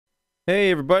Hey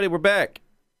everybody, we're back.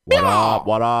 What up?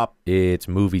 What up? It's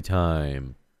movie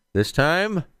time. This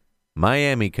time,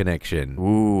 Miami Connection.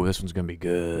 Ooh, this one's gonna be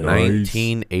good. Nice.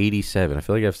 1987. I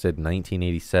feel like I've said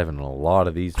 1987 in a lot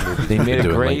of these movies. They made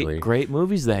lately. great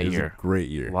movies that It was year. a great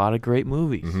year. A lot of great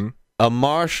movies. Mm-hmm. A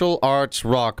martial arts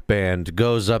rock band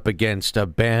goes up against a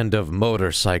band of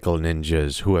motorcycle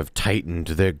ninjas who have tightened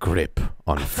their grip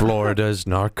on Florida's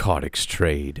narcotics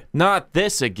trade. Not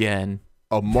this again.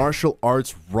 A martial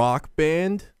arts rock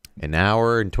band? An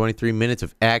hour and 23 minutes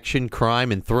of action, crime,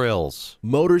 and thrills.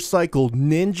 Motorcycle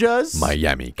ninjas?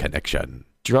 Miami Connection.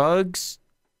 Drugs.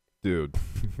 Dude,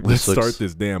 let's start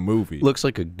this damn movie. Looks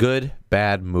like a good,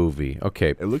 bad movie.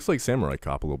 Okay, It looks like Samurai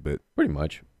Cop a little bit. pretty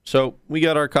much. So we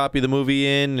got our copy of the movie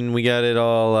in, and we got it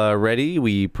all ready.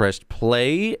 We pressed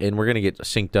play, and we're going to get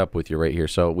synced up with you right here.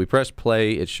 So we pressed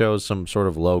play. It shows some sort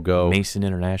of logo. Mason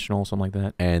International, something like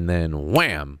that. And then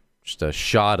wham, just a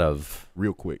shot of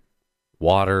Real quick.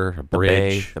 water, a The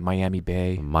bridge, Bay, the Miami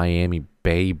Bay. Miami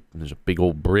Bay. There's a big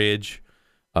old bridge.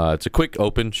 It's a quick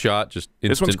open shot, just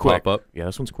This instant one's quick. pop up. Yeah,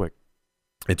 this one's quick.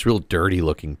 It's real dirty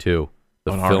looking too.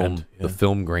 The On our film, end, yeah. the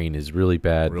film grain is really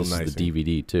bad. Real This nice is the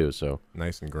DVD too, so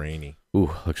Nice and grainy.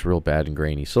 ooh, looks real bad and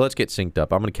grainy. So let's get synced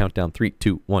up. I'm gonna count down 3,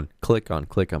 2, 1. Click on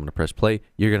click. I'm gonna press play.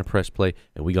 You're gonna press play,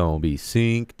 and we gonna be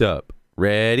synced up.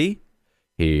 Ready?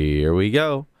 Here we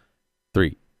go.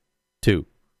 3, 2,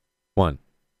 1.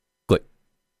 Click.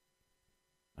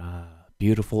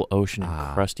 Beautiful ocean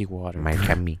and crusty water.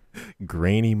 Miami.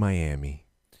 Grainy Miami.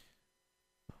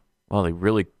 Well, they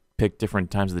really picked different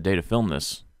times of the day to film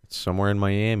this. It's somewhere in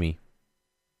Miami.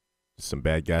 Some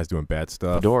bad guys doing bad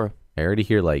stuff. Fedora. I already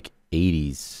hear like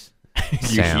 80s.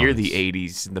 You hear the sounds.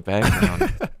 80s in the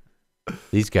background.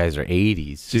 These guys are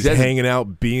 80s. Just hanging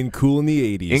out, being cool in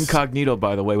the 80s. Incognito,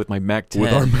 by the way, with my Mac 10.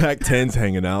 With our Mac 10s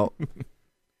hanging out.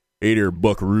 80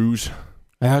 buckaroos.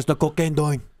 How's the cocaine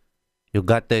doing? You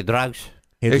got the drugs?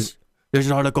 This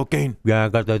is all the cocaine. Yeah, I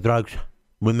got the drugs.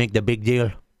 We make the big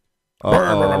deal.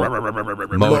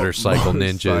 Uh-oh. Motorcycle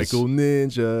ninjas. Motorcycle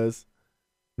ninjas.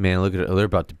 Man, look at it. They're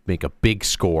about to make a big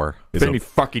score. If any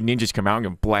fucking ninjas come out, I'm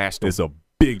going to blast them. It's a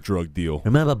big drug deal.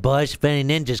 Remember, Buzz, if any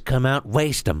ninjas come out,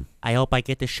 waste them. I hope I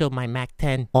get to shoot my Mac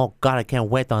 10. Oh, God, I can't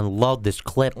wait to unload this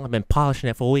clip. I've been polishing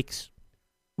it for weeks.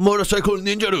 Motorcycle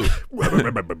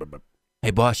ninja.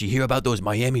 Hey, boss, you hear about those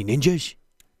Miami ninjas?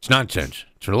 It's nonsense.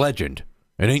 It's a legend.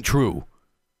 It ain't true.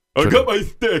 I got my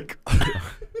stick.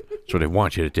 That's what they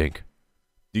want you to think.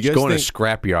 Do you Just guys go in a think,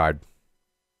 scrapyard.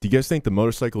 do you guys think the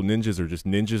motorcycle ninjas are just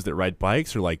ninjas that ride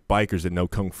bikes or like bikers that know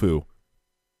kung fu?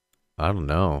 I don't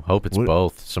know. Hope it's What-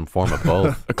 both. Some form of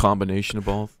both. A combination of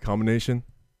both. Combination?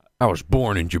 I was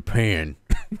born in Japan.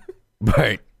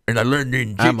 Right. And I learned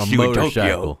ninjutsu I'm a in motorcycle.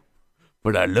 Tokyo.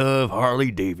 But I love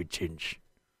Harley Davidsons.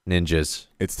 Ninjas.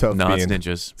 It's tough No, it's being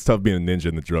ninjas. it's tough being a ninja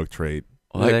in the drug trade.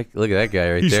 Look at that guy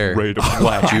right He's there. ready to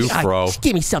Flat you, bro. Just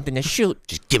give me something to shoot.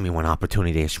 Just give me one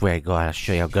opportunity. I swear to God, I'll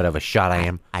show you how good of a shot I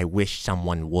am. I wish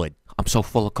someone would. I'm so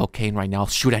full of cocaine right now, I'll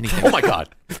shoot anything. Oh my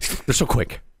God. They're so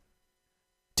quick.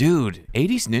 Dude,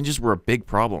 80s ninjas were a big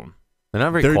problem. They're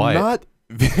not very They're quiet. not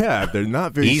yeah, they're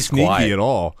not very He's sneaky quiet. at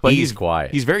all. But He's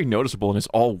quiet. He's very noticeable and it's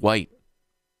all white.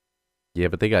 Yeah,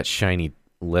 but they got shiny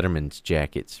Letterman's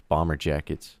jackets, bomber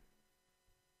jackets.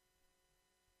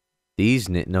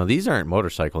 These aren't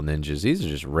motorcycle ninjas. These are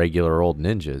just regular old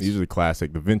ninjas. These are the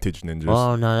classic, the vintage ninjas.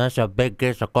 Oh, no, that's a big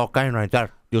case of cocaine right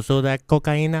there. You saw that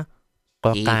cocaine?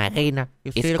 Cocaine.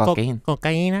 You see It's the cocaine.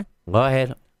 cocaine? Go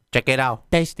ahead. Check it out.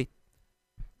 Taste it.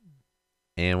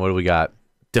 And what do we got?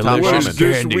 Delicious What is ramen.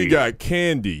 this? candy. We got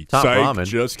candy. Top Psych, ramen.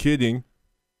 just kidding.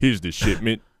 Here's the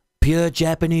shipment. Pure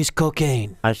Japanese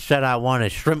cocaine. I said I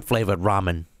wanted shrimp-flavored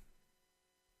ramen.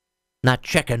 Not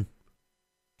chicken.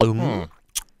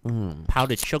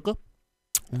 Powdered sugar?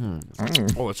 Oh,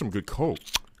 that's some good coke.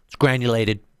 It's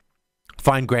granulated.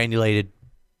 Fine granulated.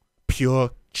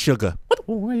 Pure sugar.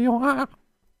 Good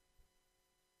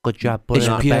job putting It's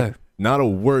it on pure. back. Not a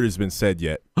word has been said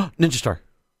yet. Ninja Star.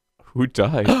 Who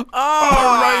died? Right,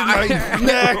 my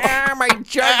neck. My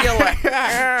jugular.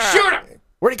 Shoot him!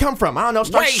 Where'd he come from? I don't know.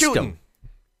 Start Waste shooting. him.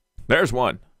 There's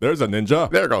one. There's a ninja.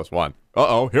 There goes one.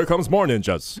 Uh-oh, here comes more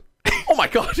ninjas. Oh my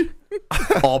God.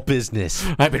 All business.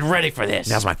 I've been ready for this.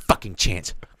 Now's my fucking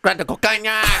chance. Grab the cocaine.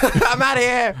 I'm out of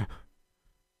here.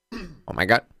 Oh my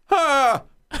God. Ah.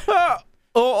 Ah.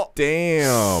 Oh.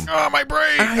 Damn. Oh, my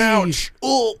brain. Ouch.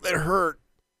 Oh, that hurt.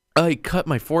 I cut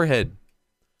my forehead.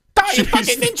 Die, you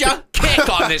fucking ninja. Kick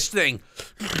on this thing.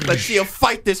 Let's see you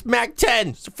fight this Mac 10.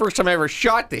 It's the first time I ever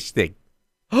shot this thing.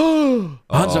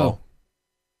 Hanzo.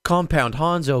 Compound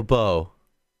Hanzo bow.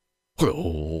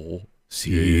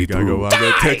 See, gotta go out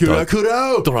there, take it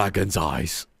out. Dragon's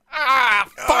eyes.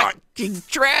 Fucking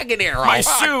dragon arrow. My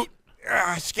suit.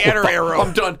 Scatter arrow.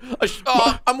 I'm done.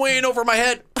 I'm way in over my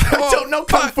head. I don't know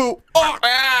kung fu.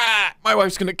 My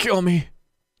wife's gonna kill me.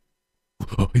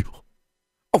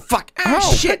 Oh, fuck.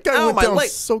 Shit. That guy went my down leg.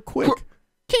 so quick.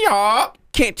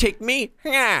 Can't take me.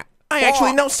 I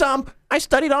actually know some. I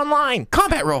studied online.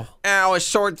 Combat roll. Ow, a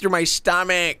sword through my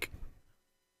stomach.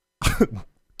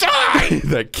 Die!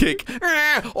 That kick. They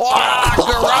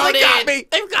got me.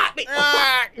 They've got me.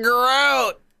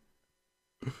 Groot.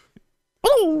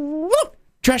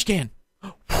 Trash can.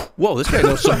 Whoa, this guy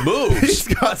knows some moves. He's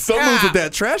got some moves with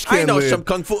that trash can I know lid. some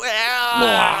kung fu.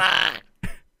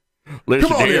 Listen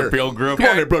Come on here. Pilgrim. Come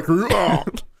on there, Buckaroo. Oh.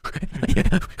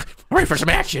 Ready for some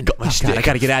action. Got my stick. I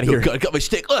gotta get out of here. Got my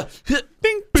stick.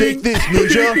 Bing, take this,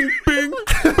 ninja. Bing,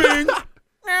 bing.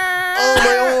 Oh,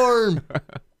 my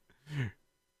arm.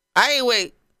 Hey,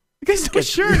 wait. You guys no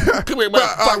shirt. Come here,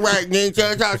 All right,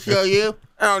 ninjas, I'll show you.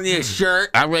 I don't need a shirt.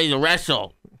 I'm ready to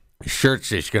wrestle. Shirt's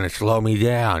just gonna slow me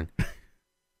down.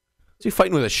 Is he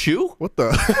fighting with a shoe? What the?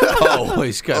 Oh,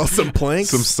 he's got some planks.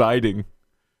 Some siding.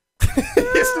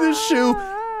 It's the shoe.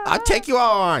 I'll take you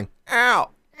all on. Ow.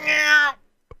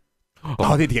 Oh,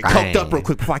 I need to get coked up real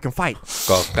quick before I can fight.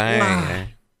 Cocaine.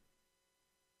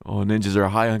 Oh, ninjas are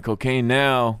high on cocaine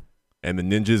now. And the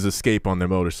ninjas escape on their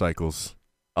motorcycles.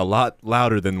 A lot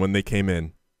louder than when they came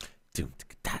in.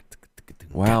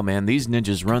 Wow, man, these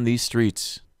ninjas run these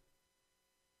streets.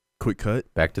 Quick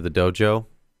cut. Back to the dojo.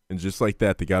 And just like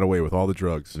that, they got away with all the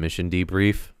drugs. Mission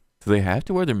debrief. Do they have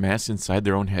to wear their masks inside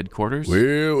their own headquarters?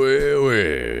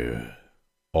 Well.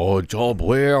 Oh, job,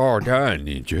 where are the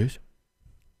ninjas?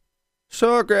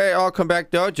 So great, I'll come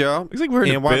back dojo. Looks like we're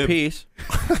in a one bib. piece.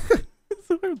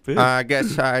 We're a bib. I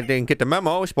guess I didn't get the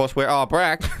memo. We're supposed to wear all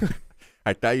black.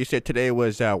 I thought you said today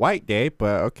was White Day,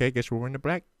 but okay, guess we're wearing the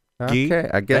black. Gee, Okay,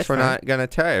 I guess that's we're fine. not gonna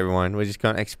tell everyone. We're just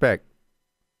gonna expect.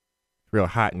 It's real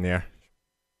hot in there.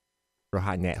 Real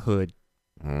hot in that hood.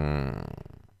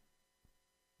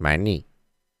 Money.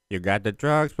 You got the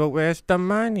drugs, but where's the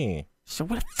money? So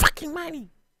what fucking money?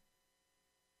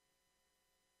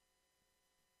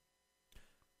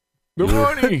 The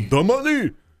money. The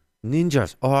money.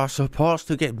 Ninjas are supposed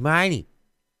to get money.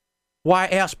 Why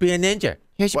else be a ninja?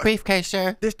 Here's your briefcase,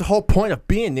 sir. This the whole point of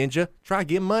being ninja. Try to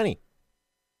get money.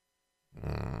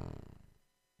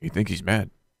 You think he's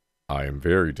mad? I am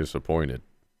very disappointed.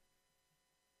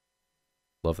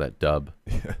 Love that dub.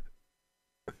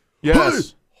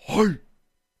 Yes.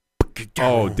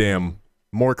 Oh, damn.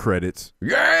 More credits.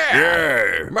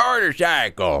 Yeah!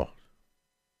 Motorcycle!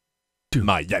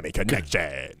 Miami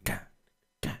Connection.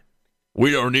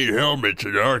 We don't need helmets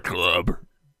in our club.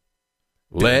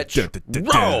 Let's Dun, dun, dun,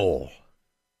 dun. roll!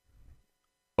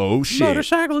 Oh, shit.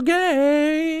 Motorcycle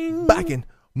gang! Back in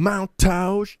Mount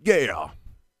Tausch. Yeah.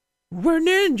 We're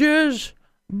ninjas,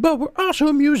 but we're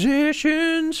also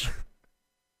musicians.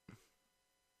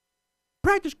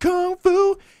 Practice kung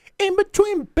fu in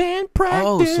between band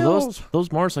practice. Oh, so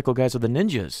those motorcycle guys are the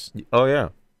ninjas. Oh, yeah.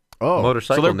 Oh.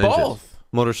 Motorcycle So they're ninjas. both.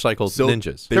 Motorcycle So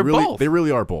ninjas. They They're really, both. They really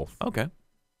are both. Okay.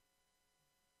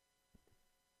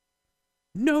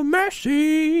 No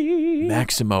mercy.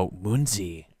 Maximo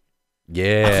Munzi.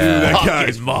 Yeah. Dude, that Fucking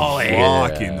guy's mullet.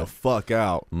 rocking the fuck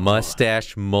out.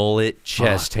 Mustache, mullet,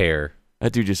 chest hair.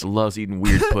 That dude just loves eating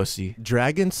weird pussy.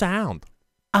 Dragon sound.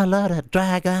 I love the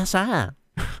dragon sound.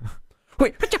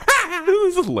 Wait.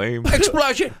 This is lame.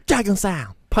 Explosion. Dragon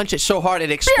sound. Punch it so hard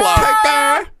it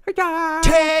explodes.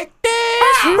 Take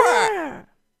this.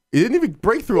 It didn't even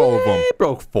break through all of them. It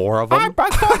broke 4 of them.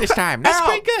 broke 4 this time. That's Ow.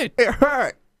 pretty good. It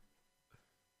hurt.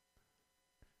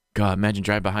 God, imagine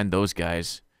driving behind those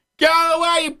guys. Get out of the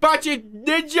way, you bunch of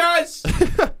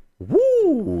ninjas!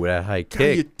 Woo, that high God,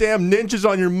 you kick. damn ninjas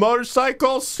on your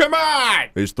motorcycles. Come on!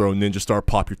 They just throw Ninja Star,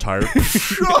 pop your tire.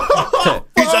 He's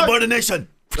aboard the nation!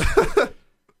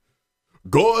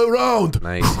 Go around.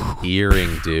 Nice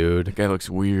earring, dude. That guy looks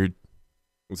weird.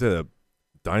 Was that a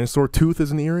dinosaur tooth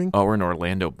as an earring? Oh, we're in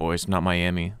Orlando, boys, not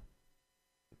Miami.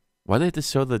 Why do they have to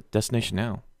show the destination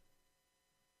now?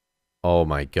 Oh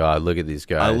my God, look at these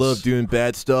guys. I love doing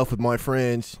bad stuff with my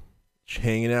friends. Just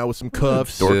hanging out with some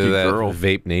cuffs. Dorky See that girl.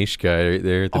 Vape Nash guy right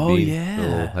there at the Oh, bean. yeah. The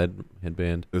little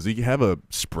headband. Does he have a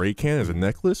spray can as a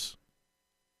necklace?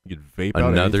 You could vape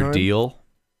out Another anytime? deal.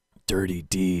 Dirty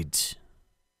deeds.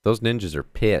 Those ninjas are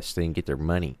pissed. They didn't get their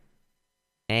money.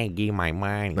 Hey, give me my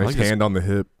money. Nice like this- hand on the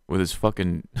hip. With his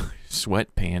fucking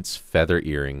sweatpants. Feather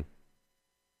earring.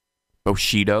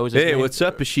 Bushido is his Hey, name? what's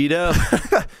up, Bushido?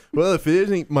 Well, if it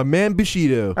isn't my man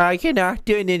Bushido.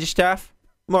 Doing ninja stuff.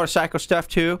 Motorcycle stuff,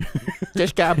 too.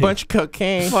 Just got a bunch of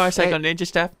cocaine. Motorcycle ninja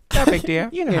stuff. No big deal.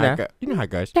 You know how it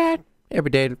goes. Dad, every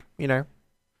day,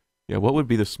 Yeah, what would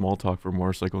be the small talk for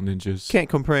motorcycle ninjas? Can't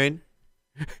complain.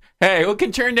 Hey, who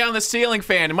can turn down the ceiling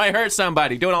fan? It might hurt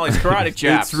somebody doing all these karate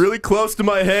chops. It's really close to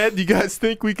my head. You guys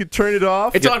think we could turn it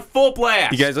off? It's on full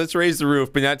blast. You guys, let's raise the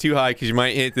roof, but not too high because you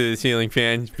might hit the ceiling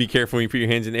fan. Be careful when you put your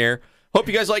hands in the air. Hope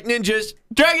you guys like ninjas.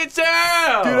 Dragon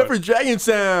Sound! Dude, up for Dragon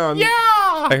Sound. Yeah!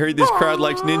 I heard this crowd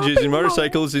likes ninjas and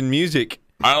motorcycles and music.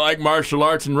 I like martial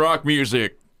arts and rock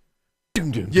music.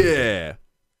 Yeah.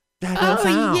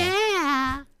 Oh,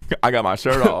 yeah. I got my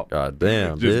shirt off. God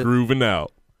damn, Just dude. grooving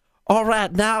out. All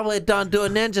right, now we're done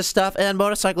doing ninja stuff and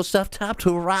motorcycle stuff. Time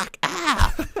to rock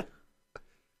out.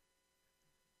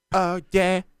 Oh,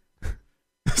 yeah.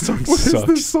 This song What is sucks.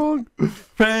 this song?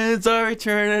 Friends are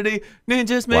eternity.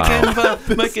 Ninjas Wow.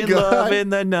 making This love guy. in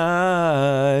the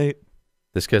night.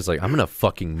 This guy's like, I'm in a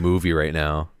fucking movie right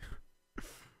now.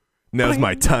 Now's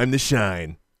my time to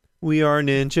shine. We are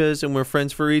ninjas and we're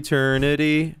friends for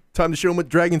eternity. Time to show them what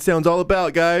Dragon Sound's all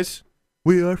about, guys.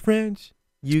 We are friends.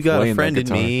 You got Playing a that friend in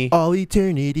guitar. me. All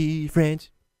eternity friends.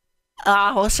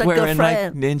 Oh, what's a good Wearing my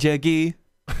friend? ninja gi.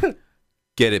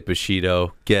 Get it,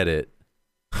 Bushido. Get it.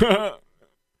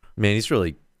 Man, he's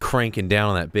really cranking down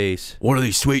on that bass. What are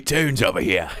these sweet tunes over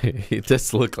here? It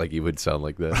does look like he would sound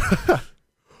like that.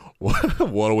 What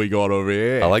do we got over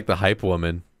here? I like the hype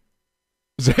woman.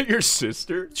 Is that your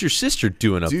sister? What's your sister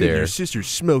doing up Dude, there? your sister's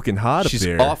smoking hot She's up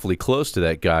there. awfully close to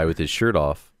that guy with his shirt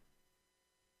off.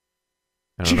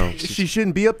 I don't know. She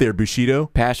shouldn't be up there, Bushido.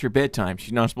 Past your bedtime.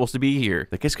 She's not supposed to be here.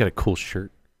 That guy's got a cool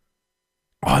shirt.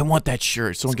 Oh, I want that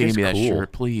shirt. Someone This gave me that guy's cool.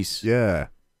 shirt, please. Yeah.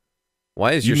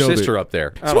 Why is You your know sister that- up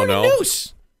there? I It's don't wearing a know.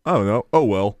 noose. I don't know. Oh,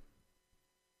 well.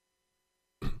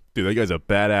 Dude, that guy's a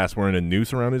badass wearing a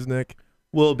noose around his neck.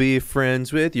 We'll be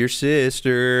friends with your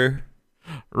sister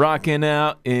Rocking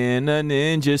out in a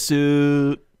ninja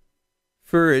suit.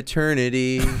 for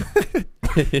eternity.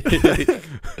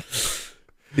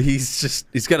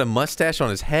 He's got a mustache on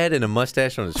his head and a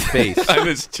mustache on his face. On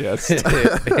his chest.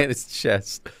 and his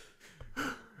chest.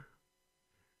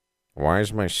 Why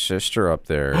is my sister up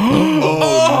there?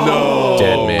 Oh, no.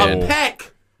 Dead man. A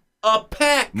peck. A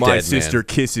peck. My Dead sister man.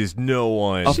 kisses no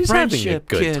one. A She's having a friendship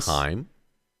good kiss. time.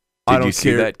 I Did don't you see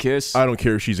care. that kiss? I don't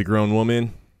care if she's a grown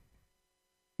woman.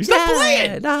 He's not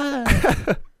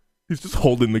playing. He's just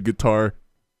holding the guitar.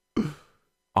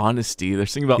 Honesty. They're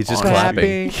singing about He's just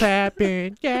honesty.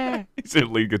 clapping, yeah. He's a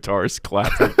lead guitarist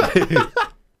clapping.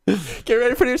 Get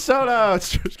ready for your solo.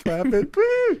 Starts clapping.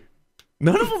 Woo.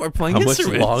 None of them are playing How much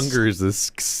instruments. longer is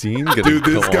this scene gonna Dude,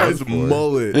 go this on guy's for?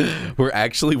 mullet. We're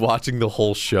actually watching the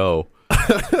whole show.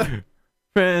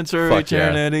 Friends for Fuck yeah.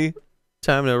 eternity.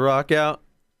 Time to rock out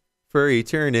for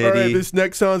eternity. All right, this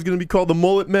next song's going to be called The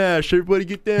Mullet Mash. Everybody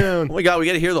get down. Oh my god, we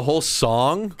gotta hear the whole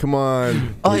song? Come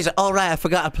on. Oh, he's like, all right, I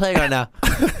forgot to play right now.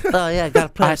 Oh, yeah, gotta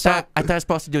play a song. I thought I was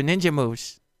supposed to do ninja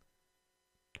moves.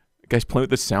 The guy's playing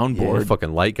with the Yeah, soundboard.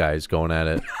 fucking light guys going at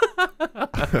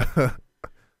it.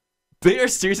 They are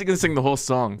seriously going to sing the whole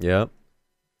song. Yep.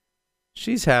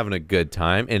 She's having a good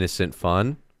time. Innocent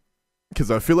fun.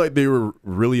 Because I feel like they were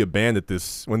really a band at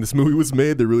this. When this movie was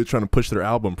made, they're really trying to push their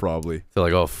album, probably. They're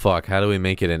like, oh fuck, how do we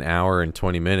make it an hour and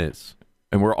 20 minutes?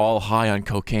 And we're all high on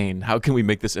cocaine. How can we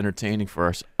make this entertaining for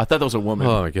us? I thought that was a woman.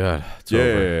 Oh my god. It's yeah.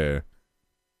 over.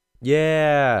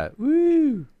 Yeah.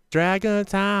 Woo. Dragon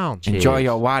Town. Enjoy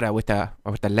your water with the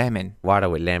lemon. Water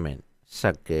with lemon.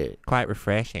 So good. Quite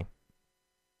refreshing.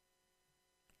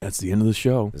 That's the end of the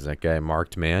show. Is that guy a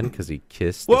marked man because he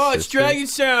kissed the Whoa, it's sister? Dragon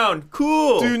Sound.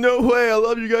 Cool. Dude, no way. I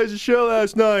love you guys' show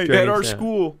last night. Dragon At our Sound.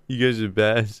 school. You guys are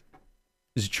best.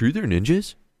 Is it true they're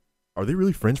ninjas? Are they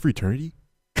really friends for eternity?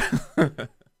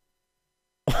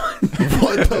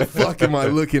 What the fuck am I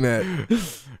looking at?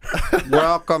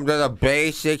 Welcome to the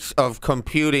basics of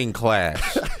computing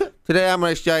class. Today I'm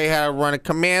going to show you how to run a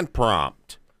command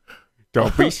prompt.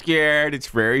 Don't be scared. It's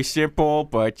very simple,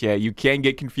 but yeah, you can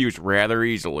get confused rather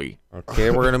easily. Okay,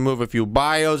 we're going to move a few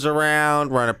bios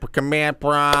around, run a command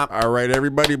prompt. All right,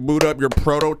 everybody boot up your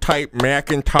prototype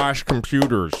Macintosh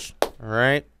computers. All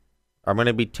right? I'm going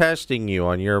to be testing you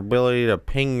on your ability to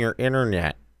ping your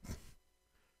internet.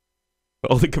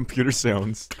 All the computer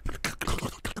sounds.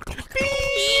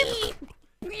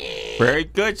 Very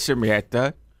good,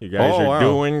 Samantha. You guys Oh, are wow.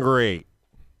 doing great.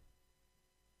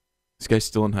 This guy's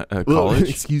still in college.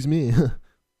 Excuse me.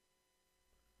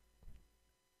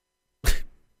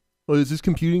 Oh, is this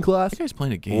computing class? This guy's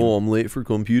playing a game. Oh, I'm late for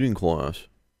computing class.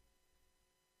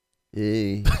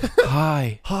 Hey.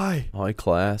 Hi. Hi. Hi,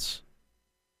 class.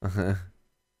 Oh,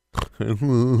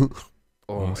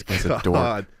 this guy's a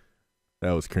dork.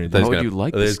 That was cringy. Why would you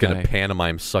like this gonna guy?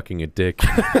 pantomime sucking a dick.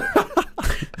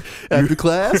 After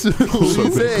class? What do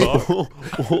you say?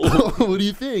 What do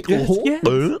you think? Yes,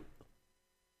 yes.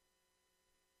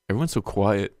 Everyone's so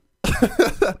quiet.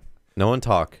 No one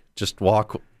talk. Just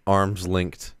walk arms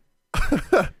linked.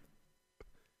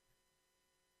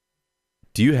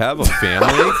 Do you have a family?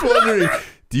 I was wondering,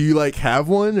 do you like have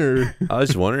one or? I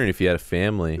was wondering if you had a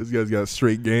family. This guy's got a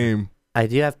straight game. I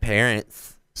do have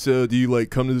parents. So do you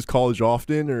like come to this college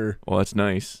often or? Well, that's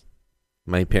nice.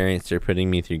 My parents are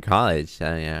putting me through college.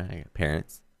 So yeah, I got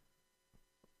parents.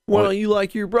 Why don't you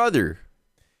like your brother?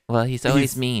 Well, he's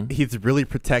always mean. He's really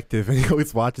protective and he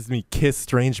always watches me kiss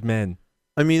strange men.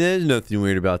 I mean, there's nothing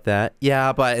weird about that.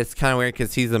 Yeah, but it's kind of weird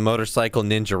because he's a motorcycle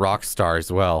ninja rock star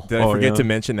as well. Did I forget to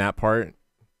mention that part?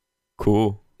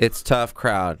 Cool. It's tough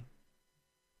crowd.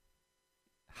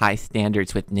 High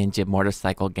standards with ninja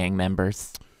motorcycle gang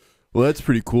members. Well, that's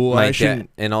pretty cool.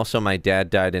 And also my dad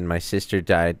died and my sister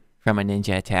died. From a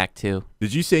ninja attack, too.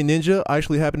 Did you say ninja? I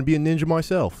actually happen to be a ninja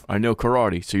myself. I know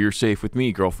karate, so you're safe with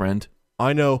me, girlfriend.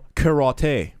 I know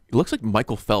karate. He looks like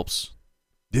Michael Phelps.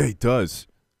 Yeah, he does.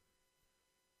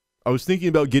 I was thinking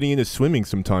about getting into swimming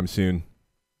sometime soon.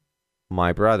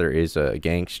 My brother is a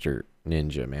gangster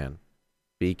ninja, man.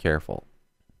 Be careful.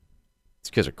 These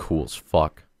guys are cool as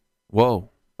fuck. Whoa.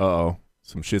 Uh-oh.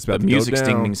 Some shit's about The to go music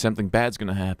sting down. means something bad's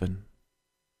gonna happen.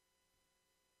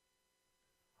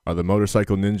 Are the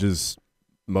motorcycle ninjas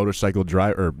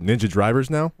ninja drivers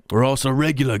now? We're also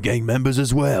regular gang members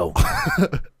as well.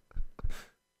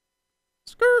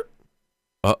 Skirt.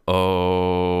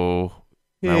 Uh-oh.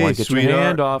 Hey, I want to get your sweetheart.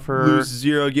 hand off her. Lose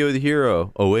zero, get with a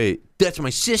hero. Oh, wait. That's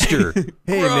my sister.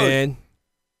 Hey, man.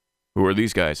 Who are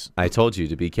these guys? I told you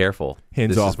to be careful. Hands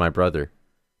this off. is my brother.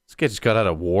 This guy just got out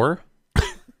of war?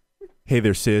 Hey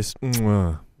there, sis.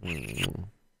 Mwah.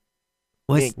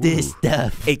 What's this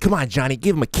stuff? Hey, come on, Johnny.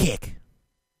 Give him a kick.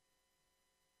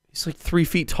 He's like 3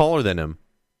 feet taller than him.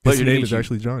 His Pleasure to name meet is you.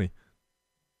 actually Johnny.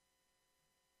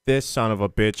 This son of a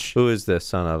bitch. Who is this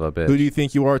son of a bitch? Who do you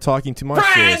think you are talking to my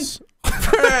sis?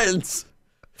 Friends!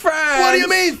 Friends! What do you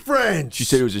mean, friend? She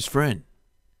said it was his friend.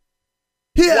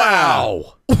 Yeah.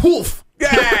 Wow! Wolf.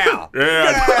 Yeah!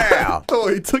 Yeah! Oh,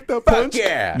 he took that Fuck punch?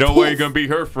 yeah! No way you're gonna be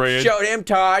her friend. Showed him,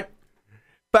 Todd.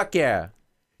 Fuck yeah.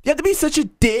 You have to be such a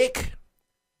dick.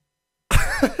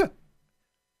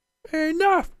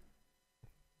 Enough!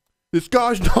 This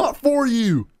guy's not for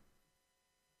you.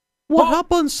 What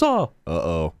happened, sir?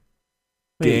 Uh-oh.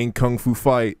 Wait. Gang kung fu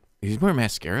fight. He's wearing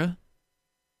mascara?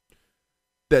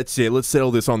 That's it. Let's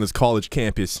settle this on this college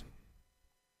campus.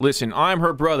 Listen, I'm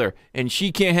her brother, and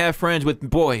she can't have friends with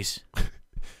boys.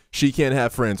 She can't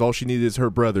have friends. All she needed is her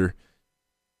brother.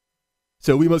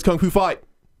 So we must kung fu fight.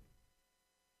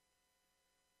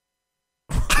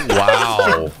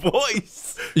 Wow.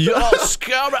 Voice. Yo,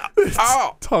 scum!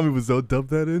 Oh! Tommy Wiseau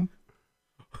dubbed that in.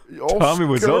 Tommy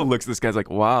Wiseau looks at this guy's like,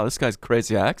 wow, this guy's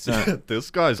crazy accent. This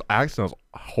guy's accent is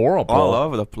horrible. All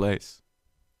over the place.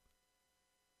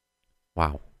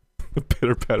 Wow. The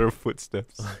pitter-patter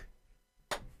footsteps.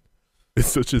 It's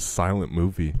such a silent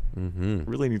movie. Mm-hmm.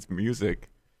 Really needs music.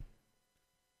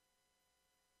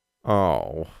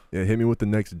 Oh. Yeah, hit me with the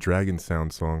next dragon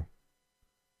sound song.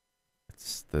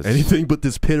 It's this, Anything but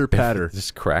this pitter patter. This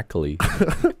is crackly.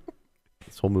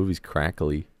 This whole movie's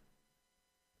crackly.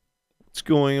 What's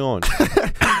going on?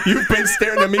 You've been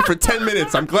staring at me for 10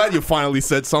 minutes. I'm glad you finally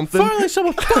said something. Finally,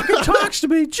 someone fucking talks to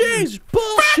me. Jeez,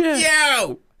 bullshit.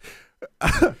 You!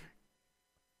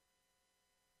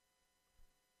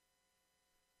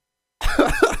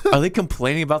 Are they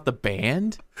complaining about the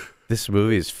band? This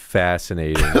movie is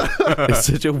fascinating. It's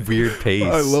such a weird pace.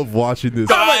 I love watching this,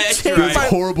 that's this right.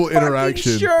 horrible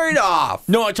interaction. Shirt off.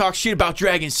 No one talks shit about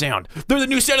Dragon Sound. They're the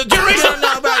new sound of the generation. I don't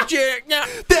know about you. No.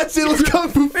 That's it. Let's kung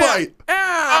fu fight.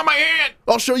 On my hand.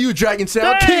 I'll show you Dragon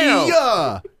Sound. Damn.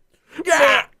 Kia!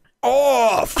 Yeah.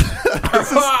 Off.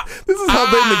 This is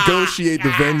how they negotiate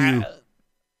the venue.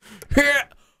 Here.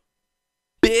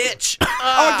 Bitch.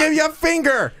 I'll give you a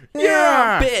finger.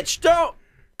 Yeah, bitch. Don't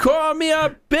call me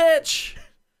a bitch.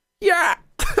 Yeah.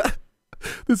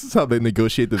 This is how they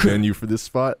negotiate the venue for this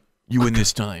spot. You win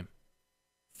this time.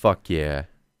 Fuck yeah.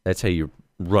 That's how you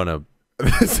run a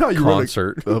That's how you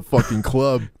concert. run a fucking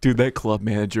club. Dude, that club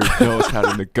manager knows how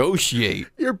to negotiate.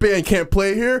 Your band can't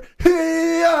play here.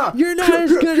 Hey-ya! You're not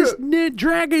as good as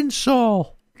Dragon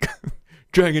Soul.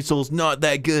 Dragon Soul's not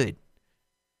that good.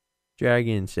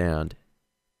 Dragon Sound.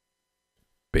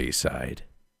 Bayside.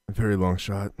 A very long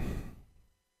shot.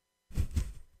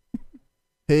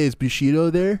 Hey, is Bushido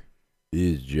there?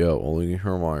 Is Joe only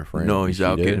her my friend? No, he's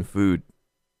out getting food.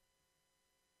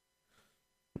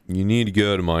 You need to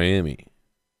go to Miami.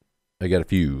 I got a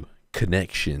few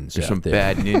connections. There's out some there.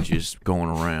 bad ninjas going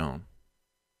around.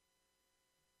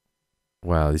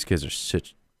 Wow, these guys are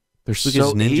such. They're Look so at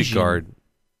his ninja Asian. guard.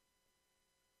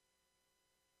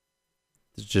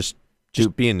 Just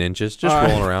being ninjas, just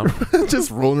rolling around.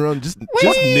 Just rolling around, just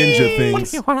ninja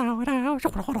things.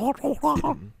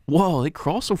 Whoa, they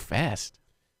crawl so fast.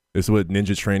 This is what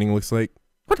ninja training looks like.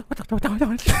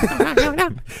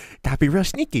 Gotta be real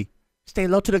sneaky. Stay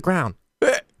low to the ground.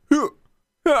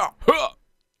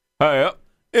 Hi up.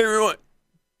 Everyone,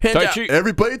 hands Tai up. Chi.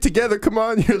 Everybody together, come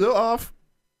on, you're a little off.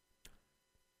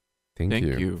 Thank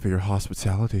you. For your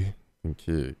hospitality. Thank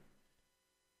you.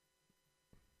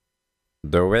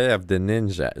 The way of the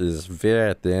ninja is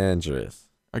very dangerous.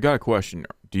 I got a question.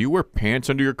 Do you wear pants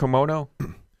under your kimono?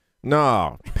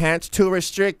 No, pants too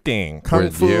restricting. Kung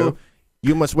Would Fu,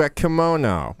 you must wear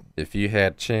kimono. If you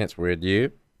had chance, would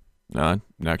you?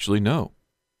 Actually, no.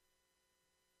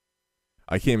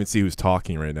 I can't even see who's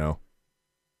talking right now.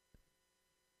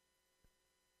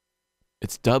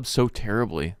 It's dubbed so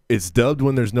terribly. It's dubbed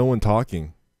when there's no one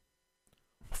talking.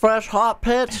 Fresh hot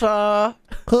pizza.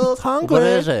 Who's hungry? What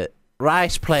is it?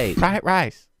 Rice plate. Fried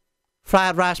rice.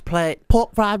 Fried rice plate.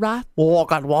 Pork fried rice.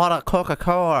 Walk on water.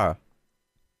 Coca-Cola.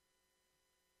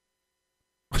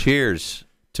 Cheers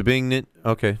to being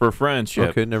okay. For friendship.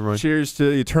 Okay, never mind. Cheers to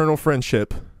eternal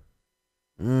friendship.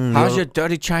 How's your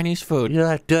dirty Chinese food? You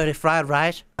like dirty fried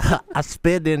rice? I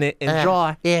spit in it.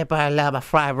 Enjoy. Yeah, but I love my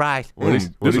fried rice. What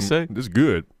did he say? This is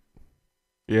good.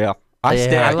 Yeah. I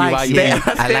stare at you while you eat.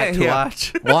 I like to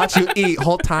watch. Watch you eat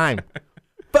whole time.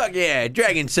 Fuck yeah,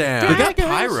 Dragon Sound. We got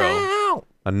Pyro.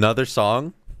 Another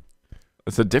song?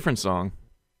 It's a different song.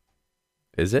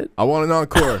 Is it? I want an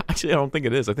encore. Actually, I don't think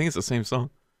it is. I think it's the same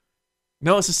song.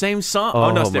 No, it's the same song. Oh,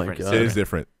 Oh, no, it's my different. God. It is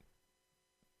different.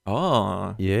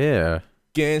 Oh. Yeah.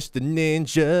 Against the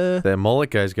ninja. That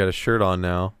mullet guy's got a shirt on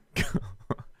now. There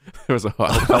was a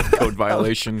health code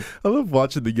violation. I love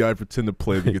watching the guy pretend to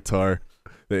play the guitar.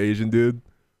 The Asian dude.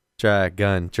 Drag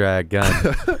gun, drag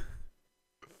gun.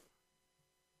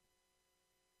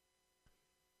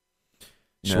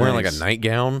 She's wearing like a Nice.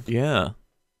 nightgown. Yeah.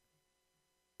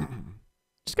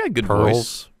 She's got a good Pearls.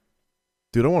 voice.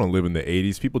 Dude, I want to live in the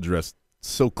 80s. People dressed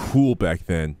so cool back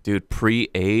then. Dude,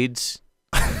 pre-AIDS.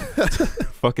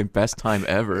 Fucking best time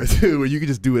ever. Dude, where you could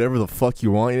just do whatever the fuck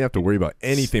you want. You didn't have to worry about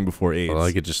anything before AIDS. Well,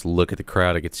 I could just look at the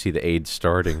crowd. I could see the AIDS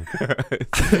starting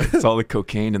It's all the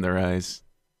cocaine in their eyes.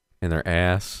 in their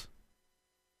ass.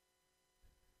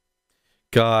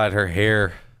 God, her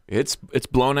hair. It's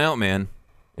blown out, man.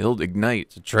 It'll ignite.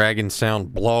 It's a Dragon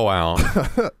Sound blowout.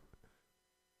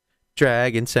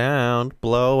 Dragon Sound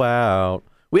blowout.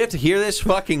 We have to hear this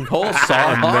fucking whole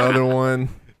song. Another one.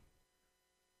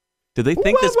 Did they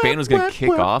think this band was gonna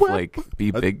kick off, like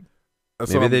be big?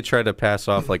 That's Maybe what they I'm- tried to pass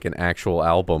off like an actual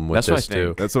album with That's what I this too.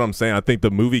 think. That's what I'm saying. I think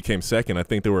the movie came second. I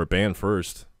think they were a band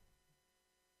first.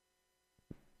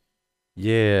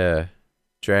 Yeah.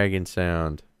 Dragon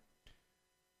Sound.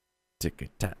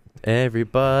 Tick-a-tock.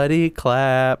 Everybody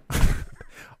clap.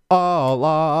 All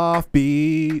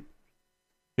offbeat.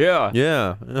 Yeah.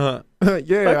 Yeah. Yeah.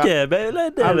 yeah, man.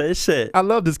 Let that shit. I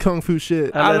love this kung fu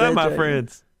shit. I love my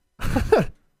friends.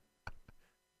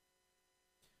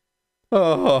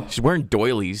 Oh. She's wearing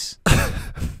doilies.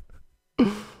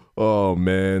 Oh,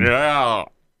 man. Yeah.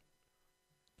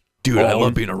 Dude, I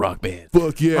love being a rock band.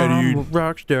 Fuck yeah, I'm a dude.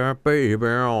 rock star, baby.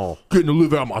 Getting to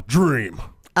live out my dream.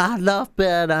 I love being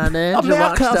a ninja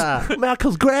rockstar.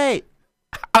 America's great.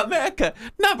 America,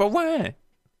 number one.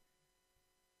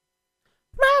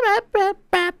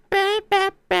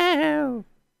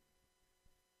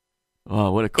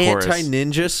 Oh, what a chorus.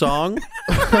 Anti-ninja song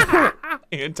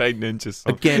Anti-ninja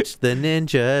song. against the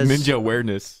ninjas. Ninja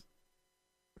awareness.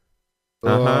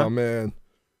 Uh-huh. Oh, man.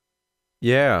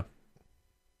 Yeah.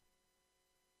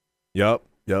 Yup.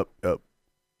 Dragon.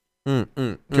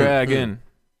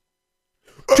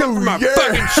 Oh,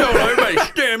 yeah. shoulder. Everybody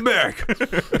stand back.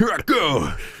 Here I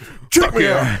go. Check me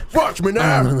out. Watch me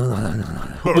now.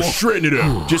 Oh, straighten it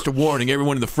out. Just a warning,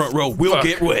 everyone in the front row will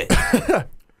get wet.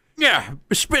 Yeah,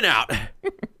 spin out.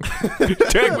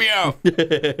 Tag me out.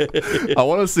 I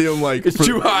want to see him like It's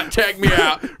too hot. Tag me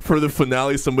out. for the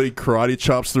finale. Somebody karate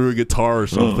chops through a guitar or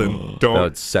something. That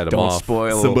would set him Don't off.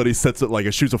 spoil. Somebody sets it like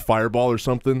a shoots a fireball or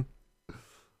something.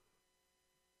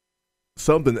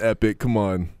 Something epic. Come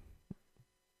on.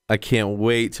 I can't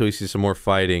wait till we see some more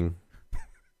fighting.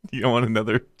 You don't want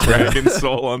another Dragon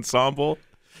Soul ensemble?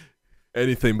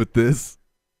 Anything but this.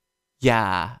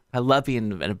 Yeah, I love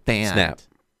being in a band. Snap.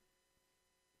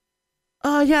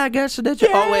 Oh, yeah, I guess the ninja.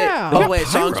 Yeah. Oh, wait,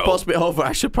 song's Pyro. supposed to be over.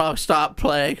 I should probably stop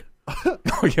playing.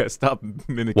 Oh, yeah, stop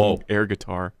mimicking Whoa. air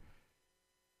guitar.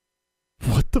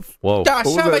 What the? Whoa. Oh, What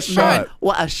was so that much shot? fun.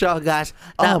 What a show, guys.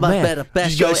 Oh, That must man. be the best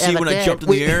Did you guys show see ever when I did. jumped in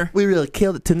the air? We really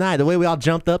killed it tonight. The way we all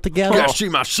jumped up together. You guys see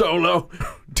my solo?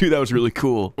 Dude, that was really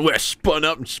cool. Where I spun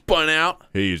up and spun out.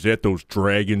 Hey, is that those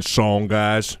Dragon song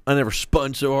guys? I never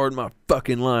spun so hard in my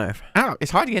fucking life. Oh,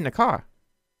 it's hard to get in the car.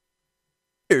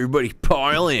 Everybody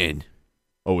pile in.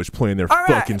 Always playing their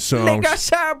fucking songs.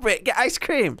 celebrate. Get ice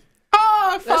cream.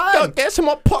 Oh, Let's go get some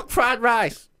more pork fried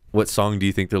rice. What song do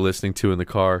you think they're listening to in the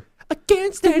car?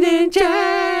 Against the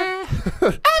ninja.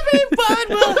 Everyone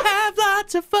will have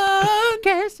lots of fun.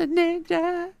 Against the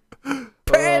ninja.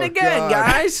 Play it again,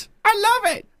 guys. I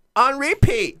love it. On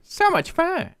repeat. So much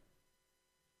fun.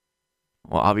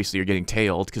 Well, obviously you're getting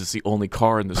tailed because it's the only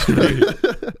car in the street.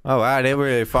 Oh, wow, they were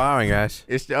really following us.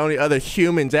 It's the only other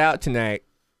humans out tonight.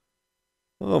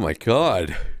 Oh my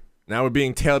god. Now we're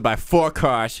being tailed by 4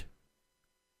 cars.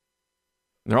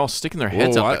 They're all sticking their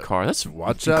heads Whoa, out the car. That's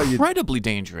watch out, you- incredibly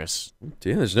dangerous.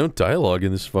 Damn, there's no dialogue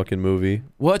in this fucking movie.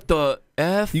 What the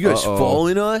F? You guys Uh-oh.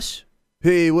 following us?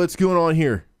 Hey, what's going on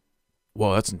here?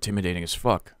 Whoa, that's intimidating as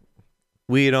fuck.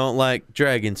 We don't like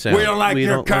dragon sound. We don't like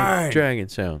your kind. dragon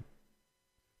sound.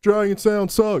 Dragon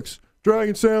sound sucks.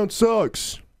 Dragon sound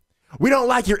sucks. We don't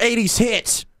like your 80s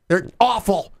hits. They're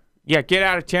awful. Yeah, get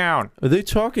out of town. Are they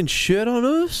talking shit on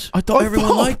us? I thought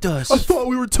everyone liked us. I thought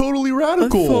we were totally I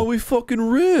radical. thought we fucking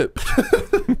ripped.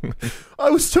 I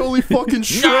was totally fucking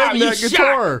shredding you that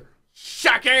guitar.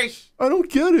 Suckers! I don't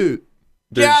get it.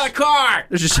 Get out of the car!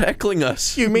 They're just heckling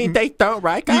us. You mean they don't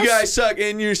like us? You guys suck,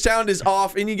 and your sound is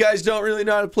off, and you guys don't really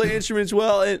know how to play instruments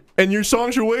well, and And your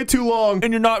songs are way too long.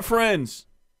 And you're not friends.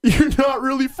 You're not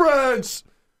really friends.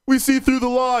 We see through the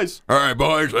lies. All right,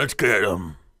 boys, let's get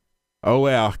them. Oh,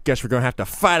 well, guess we're going to have to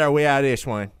fight our way out of this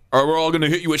one. Or we're all going to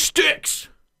hit you with sticks.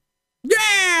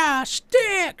 Yeah,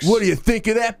 sticks. What do you think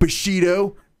of that,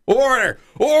 Bushido? Order!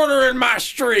 Order in my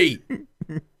street!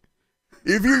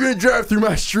 If you're going to drive through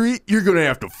my street, you're going to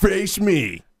have to face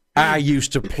me. I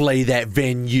used to play that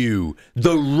venue.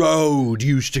 The road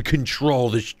used to control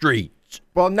the streets.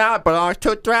 Well, now it belongs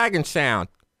to Dragon Sound.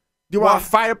 Do you want to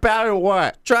fight about it or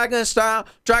what? Dragon Sound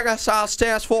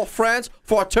stands for Friends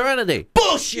for Eternity.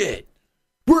 Bullshit!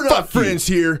 We're not friends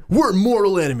here. We're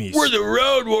mortal enemies. We're the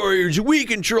Road Warriors. We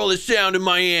control the sound in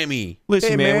Miami.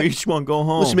 Listen, Hey, man, man. we just want to go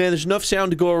home. Listen, man, there's enough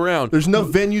sound to go around. There's enough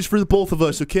venues for the both of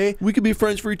us, okay? We could be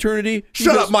friends for eternity.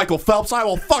 Shut up, Michael Phelps. I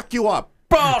will fuck you up.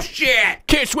 Bullshit!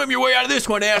 Can't swim your way out of this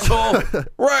one, asshole.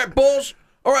 Right, bulls.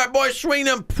 All right, boys, swing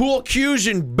them pool cues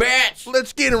and bats.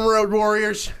 Let's get him, Road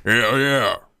Warriors. Yeah,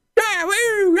 yeah.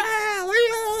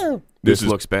 This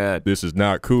looks bad. This is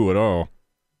not cool at all.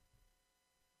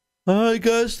 I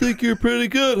guys think you're pretty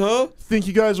good, huh? Think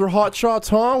you guys are hot shots,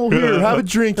 huh? Well, here, have a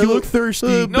drink. You look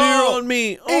thirsty. Beer on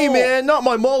me. Hey, Oh. man, not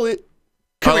my mullet.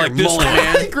 Come I here, like this mullet one.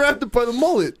 man. He grabbed it by the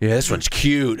mullet. Yeah, this one's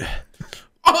cute.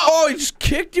 Oh, he just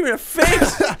kicked you in the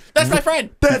face. That's my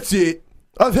friend. That's it.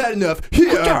 I've had enough.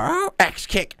 Yeah. Axe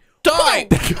kick. Die!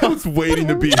 I was waiting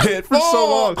to be hit for so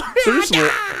long. They're just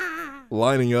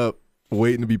lining up,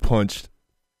 waiting to be punched.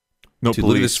 No Dude,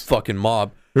 look at this fucking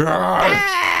mob.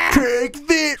 Take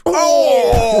this.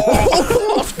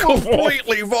 Oh,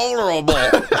 completely vulnerable.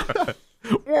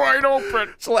 Wide open.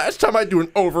 It's the last time I do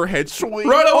an overhead swing.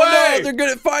 Run Oh away! no, they're good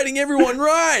at fighting. Everyone,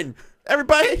 run!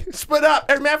 Everybody, split up.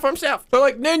 Every man for himself. They're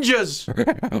like ninjas.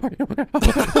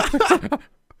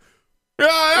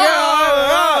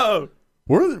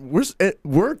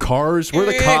 Where are cars? Where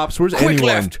are the cops? Where's Quick anyone?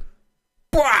 left.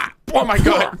 Blah. Oh my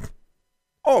god.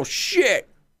 Oh shit.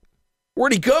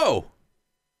 Where'd he go?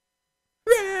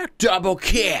 Double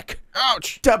kick.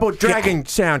 Ouch! Double Dragon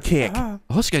Sound kick. Oh,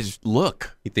 this guy just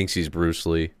look. He thinks he's Bruce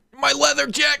Lee. My leather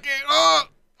jacket! Oh!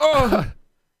 Oh!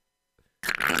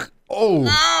 Oh.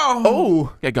 Ow!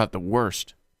 Oh. Guy got the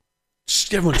worst.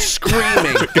 Everyone's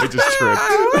screaming.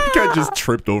 That guy just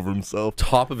tripped over himself.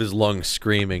 Top of his lungs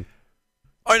screaming.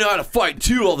 I know how to fight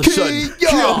too all of a sudden.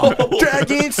 Yo,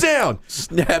 Dragon Sound.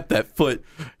 Snap that foot.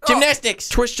 Gymnastics.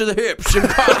 Twist to the hips. Get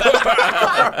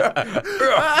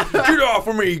off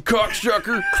of me,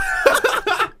 cocksucker.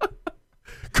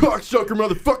 Cocksucker,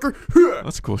 motherfucker.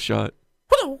 That's a cool shot.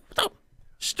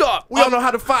 Stop. We all know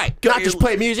how to fight. Got Not you. just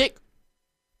play music.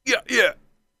 Yeah.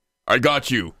 I got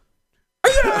you.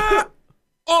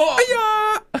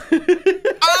 Oh.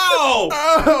 Ow!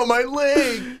 Oh, my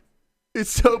leg. It's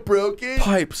so broken.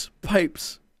 Pipes.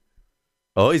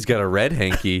 Oh, he's got a red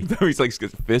hanky. He's like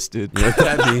gets fisted. You know what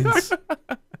that means?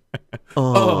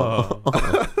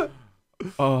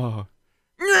 Oh.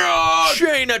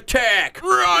 Chain attack.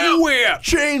 Whip.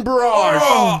 Chain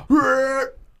barrage.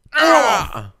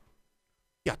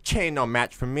 Yeah, chain no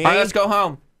match for me. All right, let's go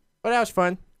home. But that was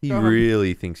fun. He Go home.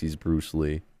 really thinks he's Bruce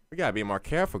Lee. We gotta be more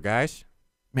careful, guys.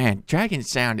 Man, Dragon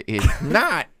Sound is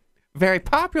not very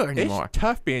popular anymore. It's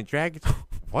tough being dragon.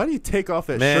 Why do you take off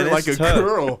that Man, shirt like it's a tough.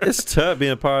 girl? It's tough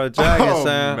being a part of Dragon Oh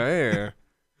Sound. man,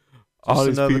 All All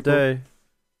these another people. day.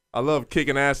 I love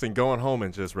kicking ass and going home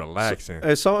and just relaxing.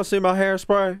 Hey, someone see my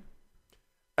hairspray?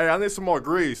 Hey, I need some more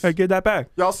grease. Hey, get that back.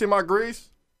 Y'all see my grease?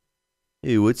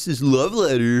 Hey, what's this love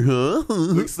letter, huh?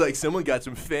 Looks like someone got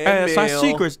some fan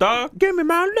mail. dog. Give me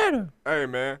my letter. Hey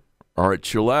man, All right,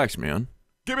 chillax, man.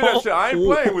 give me that shit. I ain't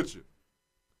playing with you.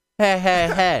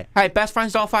 Hey. Hey, best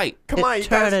friends don't fight. Come on, you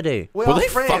guys. Eternity. We're Were all they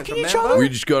friends, fucking each remember? other? We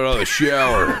just got out of the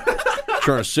shower.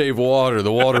 Trying to save water.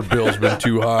 The water bill's been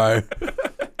too high.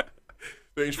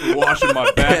 Thanks for washing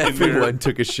my back in there. Everyone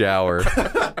took a shower.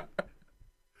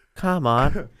 Come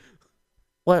on.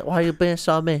 Why you being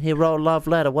so mean? He wrote a love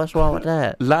letter. What's wrong with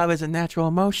that? Love is a natural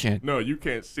emotion. No, you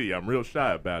can't see. I'm real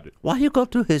shy about it. Why you go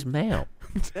through his mail?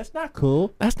 That's not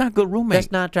cool. That's not good roommate.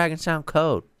 That's not Dragon Sound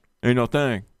code. Ain't no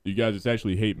thing. You guys just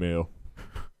actually hate mail.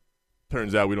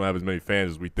 Turns out we don't have as many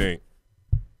fans as we think.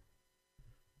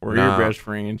 We're Nah. your best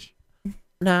friends.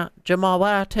 Now, Jamal,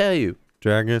 what I tell you?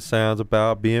 Dragon Sound's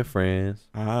about being friends.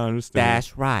 I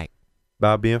understand. right.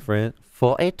 About being friends.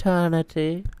 For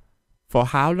eternity. For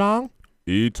how long?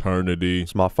 Eternity.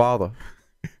 It's my father.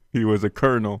 He was a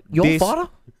colonel. Your father?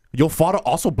 Your father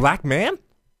also black man?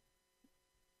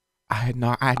 I had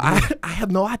no idea. I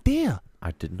have no idea. I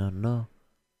did not know.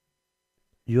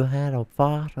 You had a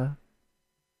father.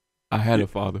 I had a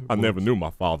father. I never knew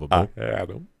my father, though. had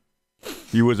him.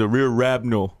 He was a real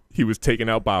rabno. He was taken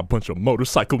out by a bunch of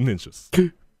motorcycle ninjas.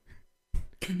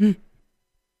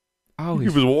 Oh, He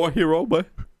was a war hero, but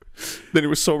then he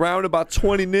was surrounded by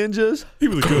 20 ninjas. He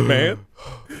was a good man.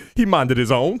 He minded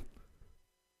his own.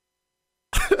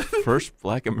 first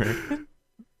black American.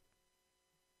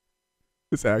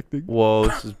 His acting. Whoa,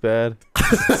 this is bad.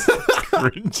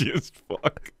 Cringy as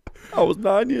fuck. I was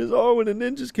 9 years old when the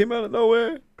ninjas came out of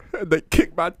nowhere. And they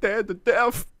kicked my dad to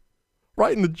death.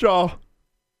 Right in the jaw.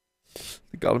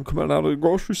 They got him coming out of the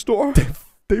grocery store.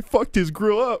 They fucked his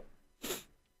grill up.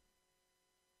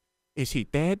 Is he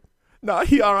dead? Nah,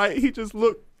 he all right. He just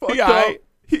looked fucked He up. all right.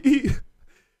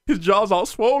 His jaw's all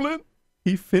swollen.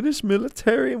 He finished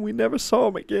military and we never saw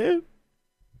him again.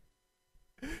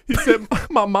 He said,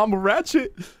 my mama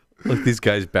ratchet. Look, these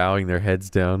guys bowing their heads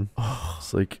down.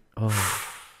 It's like, oh.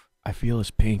 I feel his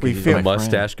pink. We feel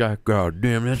mustache guy. God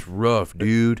damn, that's rough,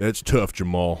 dude. That's tough,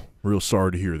 Jamal. Real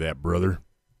sorry to hear that, brother.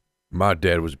 My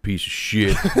dad was a piece of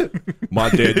shit. My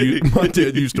dad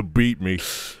used to beat me.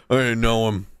 I didn't know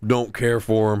him. Don't care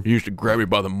for him. He used to grab me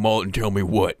by the mullet and tell me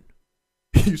what.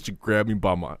 He used to grab me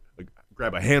by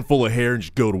grab a handful of hair and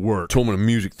just go to work. Told me the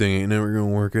music thing ain't never gonna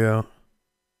work out.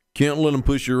 Can't let him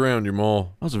push you around,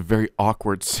 Jamal. That was a very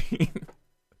awkward scene.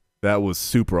 That was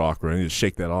super awkward. I need to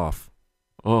shake that off.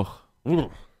 Oh. But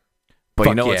Fuck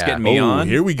you know what's yeah. getting me on?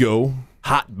 Here we go.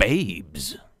 Hot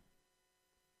babes.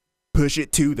 Push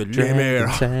it to the Dragon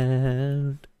limit.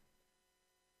 Sound.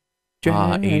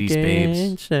 80s babes.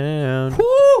 Dragon Sound.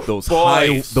 Those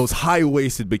Boys.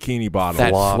 high-waisted bikini bottoms.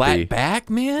 That Floppy. flat back,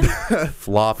 man.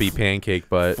 Floppy pancake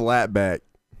butt. flat back.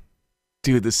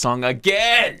 Dude, the song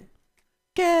again.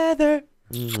 Together.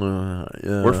 Yeah.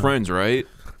 We're friends, right?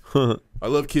 I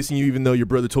love kissing you even though your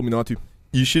brother told me not to.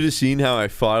 You should have seen how I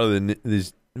fought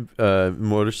these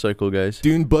motorcycle guys.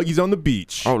 Dune buggies on the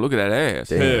beach. Oh, look at that ass.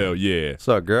 Damn. Hell yeah. What's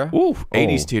up, girl? Ooh,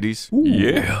 80s titties.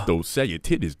 Yeah. Those say your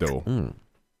titties though.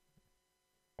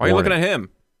 Why are you looking at him?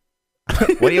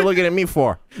 What are you looking at me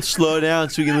for? Slow down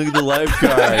so we can look at the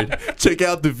lifeguard. Check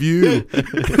out the view.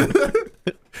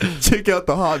 Check out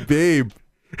the hot babe.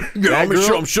 Yeah, let me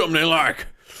show 'em something they like.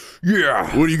 Yeah.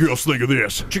 What do you girls think of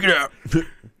this? Check it out.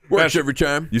 Works every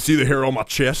time. You see the hair on my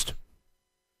chest?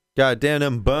 God damn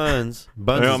them buns.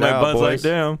 Buns is out, boys.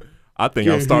 down. I think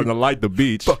I'm starting to like the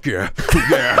beach. Fuck yeah.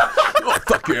 Yeah. Oh,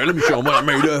 fuck yeah. Let me show them what I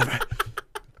made of.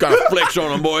 Got a flex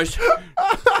on them, boys.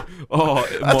 Oh,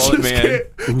 I mullet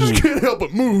man. just can't help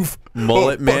but move.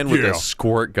 Mullet Oh, man fuck with yeah. a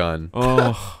squirt gun.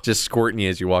 Oh, Just squirting you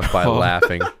as you walk by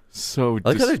laughing. so I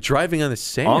like how they're driving on the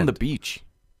sand. on the beach.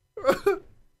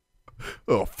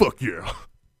 Oh, fuck yeah.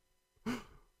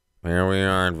 Here we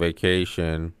are on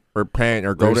vacation. Repent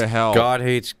or go to hell. God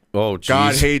hates... Oh, jeez.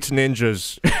 God hates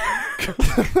ninjas.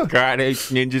 God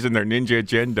hates ninjas and their ninja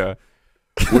agenda.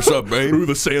 What's up, babe? Ooh,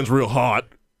 the sand's real hot.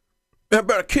 How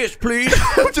about a kiss, please?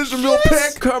 Just a real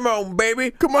peck. Come on,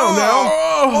 baby. Come on now.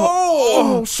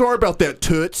 Oh, sorry about that,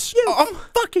 toots. I'm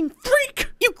fucking freak.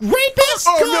 You rapist.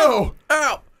 Oh, no.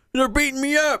 Ow. They're beating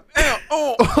me up. Ow.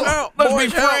 Oh, ow. Let's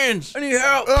Boys, be help. friends. I need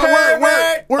help.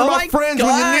 Where are my friends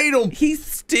when you need them? He's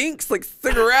stinks like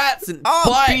cigarettes and Oh,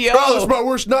 butt. Oh, this is my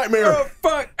worst nightmare. Oh,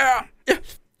 fuck.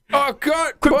 Oh,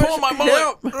 God. Quit pulling my mullet.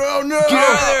 Help. Oh no! Get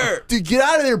out of there. Dude, get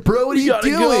out of there, bro! What are you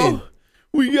doing? Go.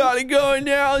 We gotta go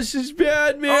now. This is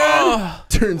bad, man. Oh,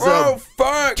 Turns Oh, out,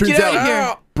 fuck. turns Get out,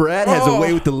 out. Brad has a Oh.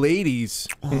 way with the ladies.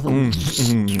 Out here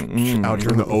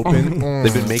in the open.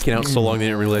 They've been making out so long they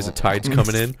didn't realize the tide's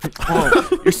coming in.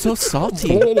 you're so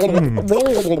salty. I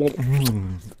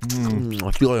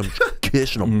feel like I'm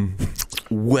kissing them.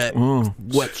 Wet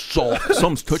salt.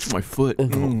 Something's touching my foot.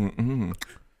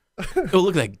 Oh,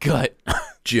 look at that gut.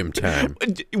 Gym time.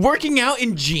 Working out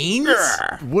in jeans?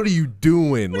 What are you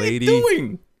doing, lady? What are you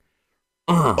doing?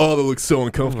 Oh, that looks so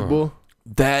uncomfortable.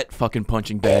 That fucking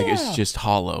punching bag is just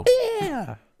hollow.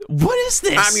 Yeah. What is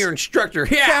this? I'm your instructor.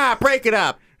 Yeah. Yeah, break it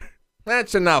up.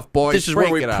 That's enough, boys. This is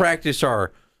where we practice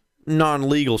our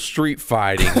non-legal street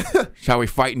fighting. Shall we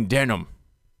fight in denim?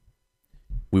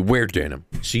 We wear denim,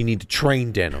 so you need to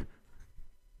train denim.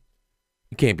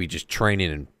 You can't be just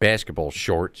training in basketball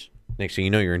shorts. Next thing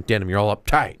you know, you're in denim. You're all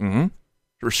uptight. Mm-hmm. Look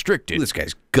Restricted. at this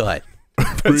guy's gut.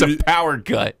 That's a power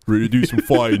gut. Ready to do some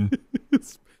fighting.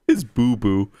 His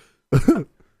boo-boo. Look,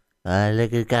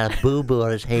 he's got a boo-boo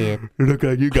on his head. Look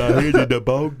like you got hit in the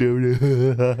bone,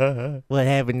 dude. What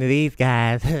happened to these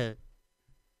guys?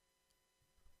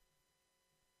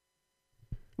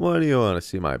 What do you want to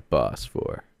see my boss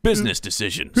for? Business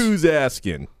decisions. Who's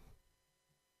asking?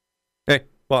 Hey,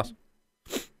 boss.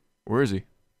 Where is he?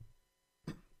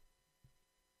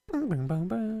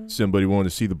 Somebody want to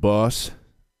see the boss?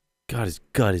 God, his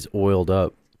gut is oiled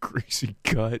up. Greasy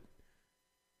gut.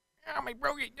 Oh, my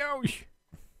broken nose.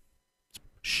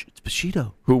 Shh, it's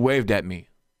Bushido. Who waved at me?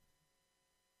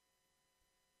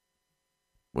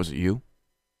 Was it you?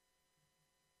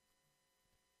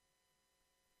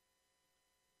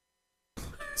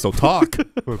 So talk.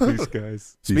 These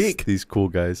guys. Speak. These cool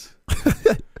guys.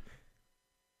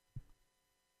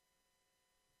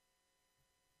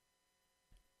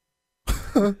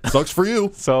 Sucks for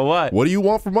you. So what? What do you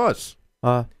want from us?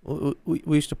 We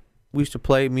used to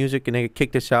play music and they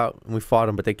kicked us out and we fought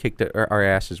them, but they kicked our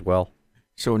ass as well.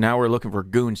 So now we're looking for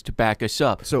goons to back us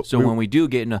up. So when we do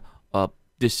get in a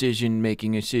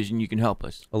decision-making decision, you can help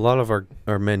us. A lot of our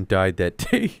men died that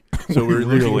day. So we're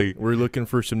Really? we're looking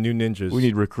for some new ninjas. We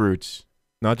need recruits.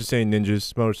 Not just saying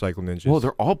ninjas, motorcycle ninjas. Well,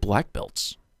 they're all black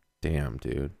belts. Damn,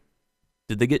 dude.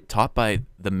 Did they get taught by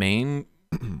the main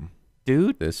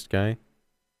dude This guy.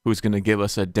 who's going to give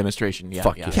us a demonstration? Yeah,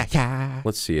 Fuck yeah. you.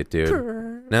 Let's see it,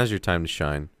 dude. Now's your time to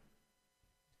shine.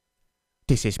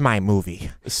 This is my movie.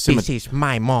 Cine- This is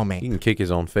my He moment. can kick his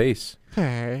own face.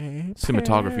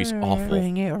 cinematography's awful.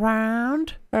 Bring it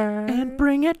round and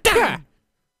bring it down.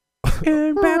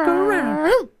 And back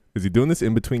around. Is he doing this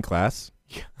in between class?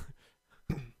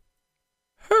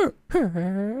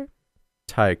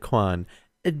 Taekwondo.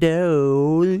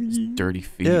 Dirty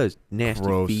feet. Those nasty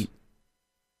Gross. feet.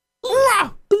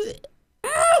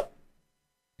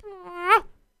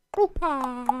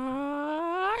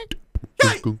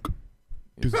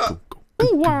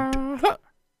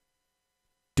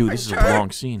 Dude, this is a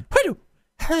long scene. I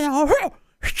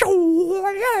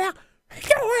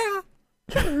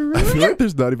feel like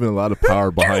there's not even a lot of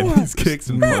power behind these kicks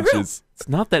and punches. It's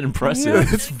not that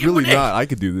impressive. It's really not. I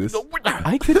could do this.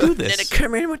 I could do this.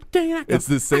 Come in with thing like It's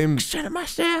the same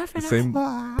myself. the same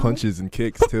punches and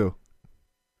kicks too.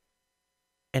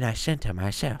 And I sent to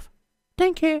myself.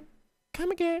 Thank you.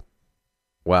 Come again.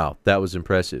 Wow, that was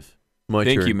impressive. My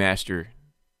Thank turn. you, Master.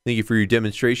 Thank you for your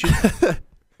demonstration.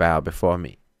 Bow before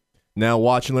me. Now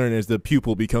watch and learn as the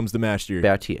pupil becomes the master.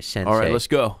 Bow to you, sensei. All right, let's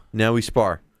go. Now we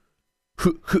spar.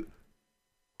 Kick.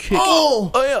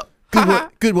 Oh! Oh, yeah.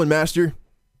 Good one, master.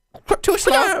 Too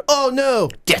slow. Oh no!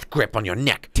 Death grip on your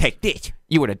neck. Take this.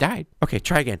 You would have died. Okay,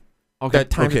 try again. Okay.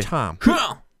 Time's okay. a Tom.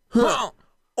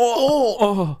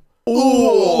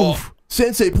 Oh!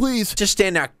 Sensei, please. Just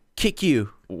stand out. Kick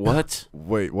you. What?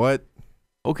 Wait, what?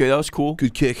 Okay, that was cool.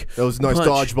 Good kick. That was a nice Punch.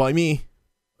 dodge by me.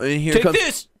 And here Take comes.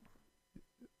 this.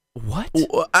 What?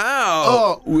 Oh, ow.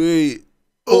 Oh, wait.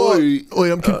 Oh,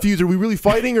 wait, I'm confused. Are we really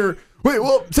fighting or? Wait,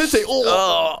 well, Sensei.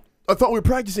 Oh, I thought we were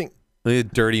practicing. Look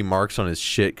at dirty marks on his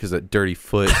shit because that dirty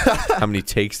foot. How many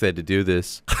takes they had to do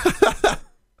this?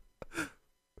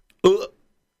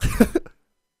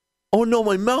 Oh no,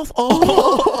 my mouth!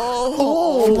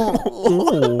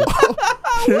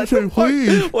 Sensei,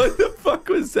 please. What the fuck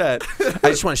was that? I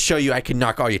just want to show you I can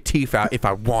knock all your teeth out if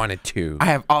I wanted to. I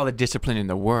have all the discipline in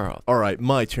the world. All right,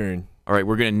 my turn. All right,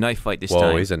 we're gonna knife fight this Whoa,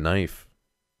 time. he's a knife.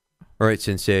 All right,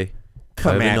 Sensei.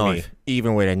 Come I have at a me. knife.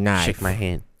 Even with a knife. Shake my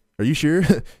hand. Are you sure?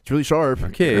 It's really sharp.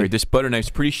 Okay. All right, this butter knife's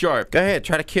pretty sharp. Go ahead,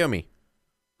 try to kill me.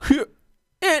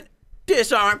 And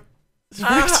this arm. It's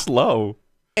very slow.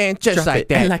 And just Drop like it.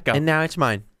 that. And let go. And now it's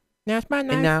mine. Now it's my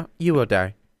knife. And now you will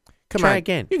die. Come Try on.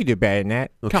 again. You can do better than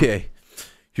that. Okay.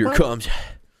 Here it comes.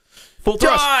 Full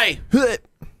thrust. Die!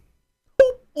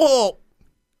 Whoa.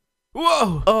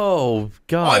 Whoa. Oh,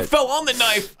 God. Oh, I fell on the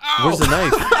knife. Ow. Where's the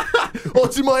knife? Oh,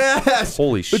 it's in my ass.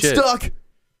 Holy shit. It's stuck.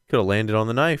 Could have landed on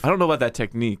the knife. I don't know about that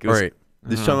technique. All right.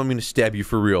 This time I'm going to stab you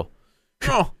for real.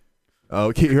 Oh.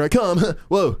 Okay, here I come.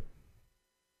 Whoa.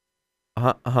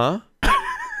 Huh?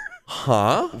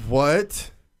 Huh?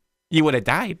 What? You would have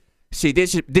died. See,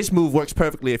 this move works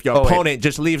perfectly if your opponent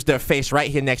just leaves their face right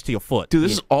here next to your foot. Dude,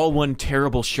 this is all one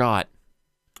terrible shot.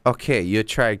 Okay, you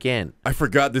try again. I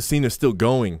forgot the scene is still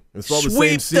going. It's all the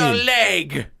same Sweep scene. the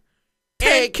leg.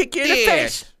 Hey, kick you in the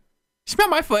face. Smell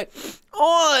my foot.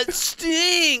 Oh, it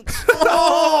stinks. Master,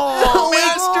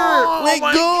 let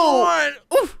go. God.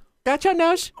 Oof. Got your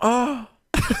nose? Oh.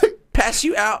 Pass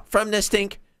you out from the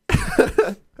stink.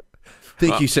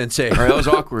 Thank you, Sensei. All right, that was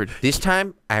awkward. This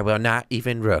time, I will not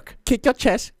even rook. Kick your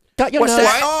chest. Got your What's nose.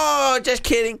 that? Oh, just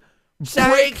kidding.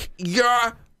 Break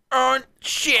your own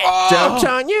shit. Oh. Joke's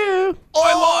on you.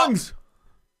 My lungs.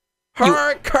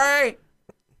 Hurricane.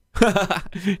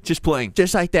 Just playing.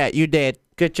 Just like that, you dead.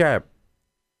 Good job.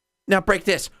 Now break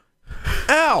this.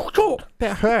 Ow. Oh,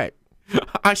 that hurt.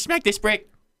 I smacked this brick.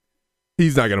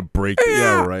 He's not gonna break.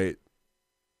 Yeah, right.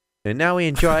 And now we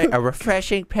enjoy a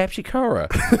refreshing Pepsi Cola.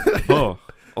 Oh,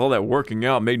 all that working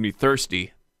out made me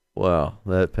thirsty. Wow,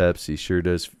 that Pepsi sure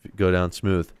does go down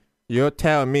smooth. You're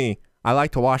telling me I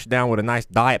like to wash it down with a nice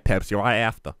diet Pepsi right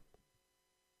after.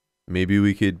 Maybe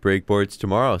we could break boards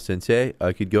tomorrow, Sensei.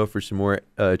 I could go for some more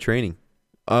training.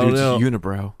 I don't Dude, know. it's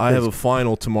unibrow. I have a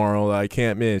final tomorrow that I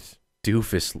can't miss.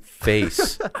 Doofus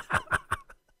face.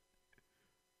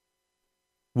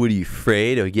 What, are you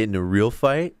afraid of getting a real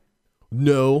fight?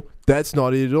 No, that's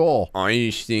not it at all. I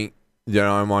just think that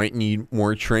I might need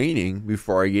more training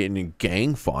before I get in a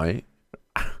gang fight.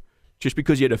 Just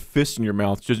because you had a fist in your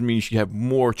mouth doesn't mean you should have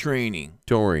more training.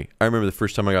 Don't worry. I remember the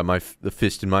first time I got the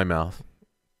fist in my mouth.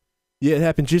 Yeah, it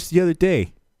happened just the other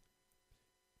day.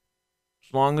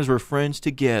 As long as we're friends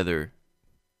together.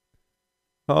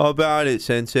 How about it,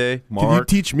 Sensei? Can you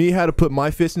teach me how to put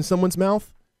my fist in someone's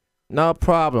mouth? No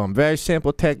problem. Very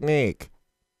simple technique.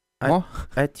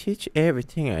 I teach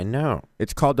everything I know.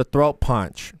 It's called the throat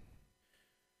punch.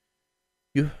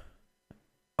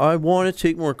 I want to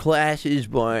take more classes,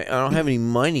 but I don't have any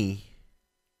money.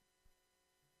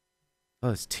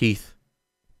 Oh, his teeth.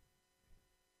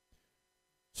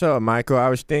 So, Michael, I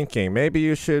was thinking maybe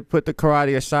you should put the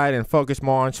karate aside and focus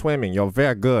more on swimming. You're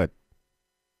very good.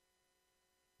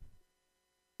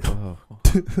 Oh.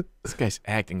 This guy's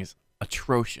acting is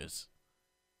atrocious.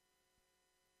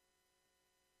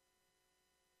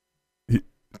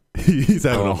 He's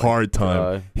having Oh a my hard time.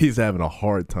 God. He's having a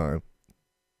hard time.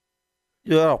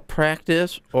 Yeah,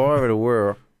 practice all over the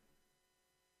world.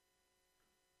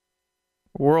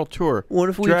 World tour. What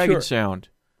if we Dragon tour- Sound.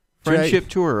 Friendship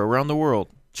tour around the world.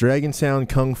 Dragon Sound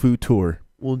Kung Fu Tour.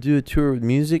 We'll do a tour with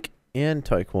music and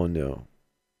taekwondo.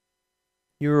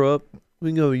 Europe. We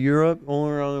can go to Europe, all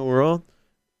around the world.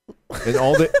 And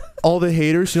all the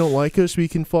haters who don't like us, we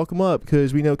can fuck them up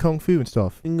because we know Kung Fu and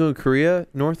stuff. We can go to Korea,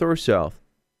 north or south.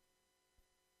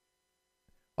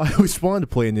 I always wanted to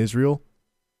play in Israel.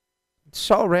 It's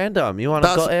so random. You want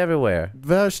to go everywhere.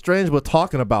 Very strange we're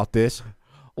talking about this.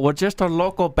 We're just a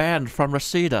local band from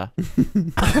Reseda.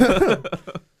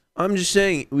 I'm just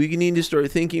saying, we need to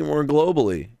start thinking more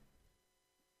globally.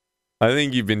 I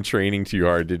think you've been training too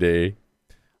hard today.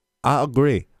 I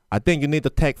agree. I think you need to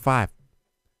take 5.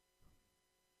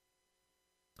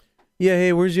 Yeah,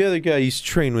 hey, where's the other guy? He's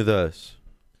trained with us.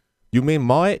 You mean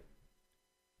Moet?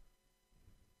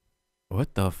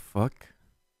 What the fuck?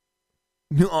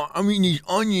 No, I mean these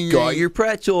onions. Got your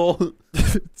pretzel.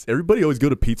 Does everybody always go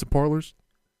to pizza parlors?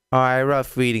 I rough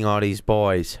feeding all these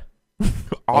boys.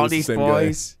 All it's the these same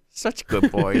boys. Such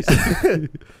good boys.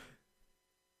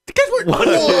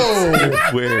 Whoa!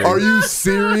 Where? Are you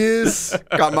serious?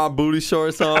 Got my booty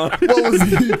shorts on. What was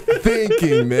he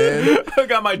thinking, man? I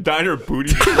got my diner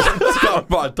booty. Got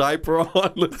my diaper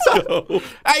on. Let's go.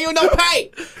 Hey, you no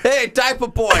pay! Hey, diaper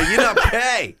boy, you don't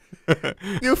pay.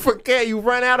 You forget you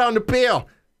run out on the bill.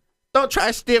 Don't try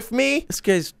to stiff me. This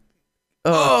guy's.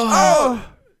 Oh.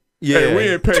 Yeah. Hey, we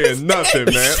ain't paying nothing,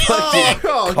 man.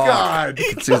 Oh, God.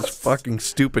 It's his fucking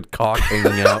stupid cock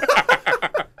hanging out.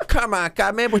 Come on,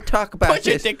 God. Maybe we'll talk about Put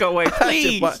your this. dick away,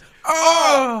 please.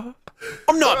 Oh.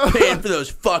 I'm not paying for those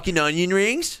fucking onion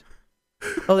rings.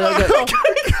 Oh, they all got,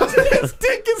 His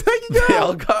dick is hanging they out.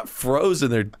 all got frozen.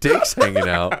 Their dicks hanging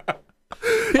out.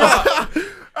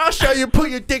 I'll show you. Put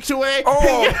your dicks away.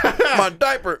 Oh, my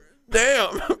diaper.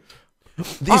 Damn.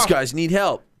 These guys need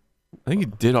help. I think you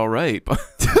did all right.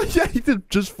 Yeah, he did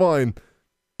just fine.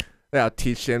 I'll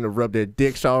teach them to rub their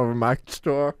dicks all over my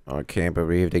store. I can't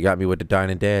believe they got me with the dine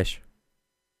and dash.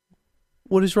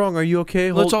 What is wrong? Are you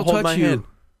okay? Let's all touch my you. hand.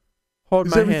 Hold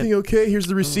Is my everything hand. okay? Here's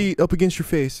the receipt up against your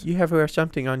face. You have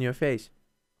something on your face.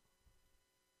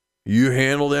 You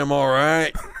handle them all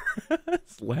right?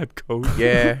 Lab coat.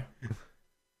 Yeah.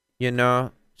 You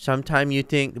know, sometimes you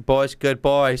think the boys good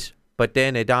boys, but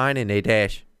then they dine and they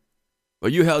dash.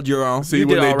 Well, you held your own. See, you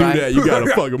when did they all do right. that, you gotta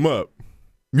fuck them up.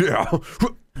 Yeah.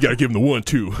 You gotta give them the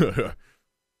 1-2.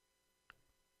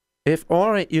 If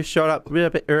only you showed up a little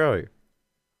bit earlier.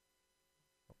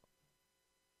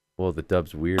 Well, the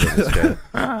dub's weird on this guy.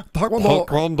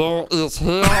 Taekwondo is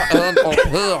here and up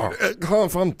here. It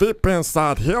comes from deep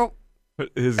inside here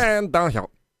His and down here.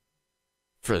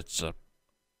 Fritz.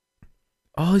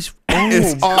 Oh, it's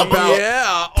It's all about.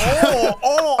 yeah.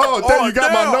 Oh, then you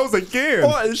got my nose again.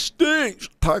 Oh, it stinks.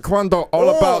 Taekwondo,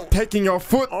 all about taking your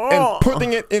foot and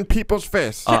putting it in people's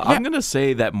face. I'm gonna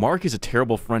say that Mark is a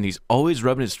terrible friend. He's always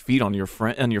rubbing his feet on your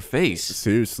face.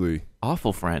 Seriously.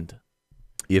 Awful friend.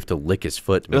 You have to lick his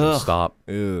foot to make him Ugh. stop.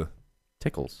 Ew.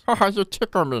 Tickles. How you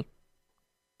tickle me?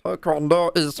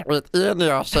 Taekwondo is within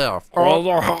yourself. All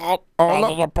your heart,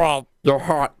 all about your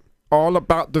heart. All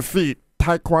about the feet.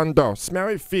 Taekwondo.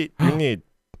 Smelly feet you need.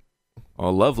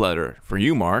 A love letter for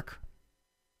you, Mark.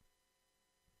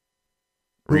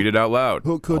 Read it out loud.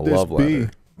 Who could A this love be?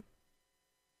 letter.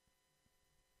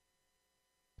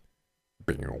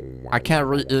 I can't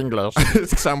read English.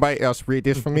 Somebody else read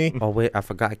this for me? Oh, wait, I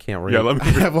forgot I can't read. Yeah, let me. I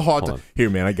have a hard Hold time. on. Here,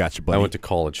 man, I got you, buddy. I went to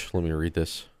college. Let me read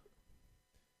this.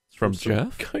 It's From some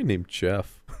Jeff? guy named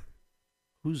Jeff.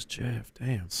 Who's Jeff?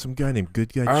 Damn. Some guy named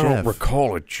Good Guy I Jeff. don't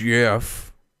recall a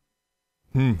Jeff.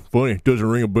 Funny. Doesn't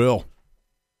ring a bell.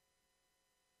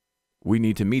 We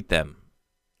need to meet them.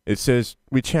 It says,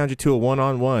 we challenge you to a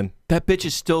one-on-one. That bitch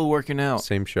is still working out.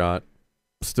 Same shot.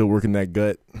 Still working that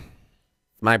gut.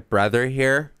 My brother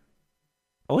here.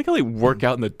 I like how they work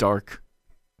out in the dark.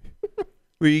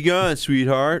 Where you going,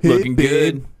 sweetheart? Hey, Looking babe.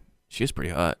 good. She is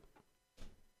pretty hot.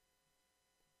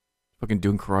 Fucking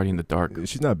doing karate in the dark.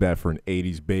 She's not bad for an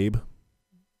 80s babe.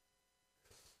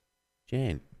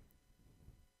 Jane.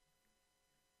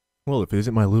 Well, if it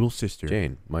isn't my little sister.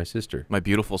 Jane, my sister. My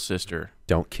beautiful sister.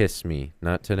 Don't kiss me.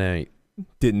 Not tonight.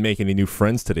 Didn't make any new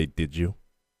friends today, did you?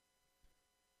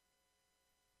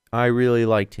 I really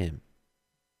liked him.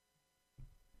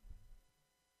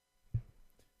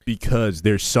 Because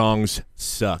their songs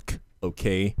suck,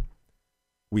 okay?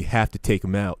 We have to take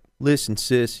them out. Listen,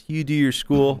 sis, you do your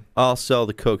school, I'll sell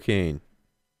the cocaine.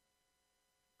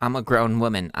 I'm a grown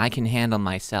woman. I can handle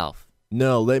myself.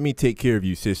 No, let me take care of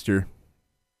you, sister.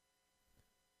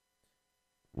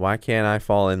 Why can't I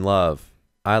fall in love?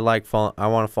 I want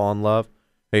to fall in love.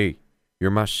 Hey, you're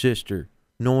my sister.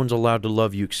 No one's allowed to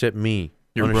love you except me.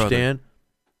 Your Understand?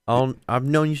 I've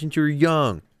known you since you were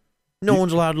young. No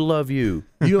one's allowed to love you.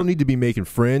 You don't need to be making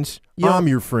friends. You don't- I'm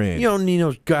your friend. You don't need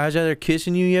those guys out there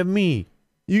kissing you. You have me.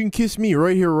 You can kiss me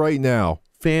right here, right now.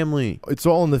 Family. It's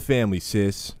all in the family,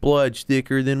 sis. Blood's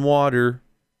thicker than water.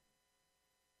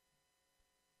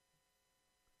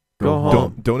 Go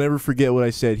home. Don't ever forget what I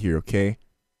said here, okay?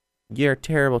 You're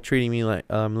terrible treating me like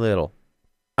I'm little.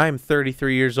 I'm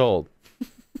 33 years old.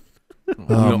 I'm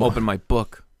gonna open my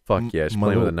book. Fuck yeah, just my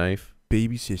playing with a little- knife.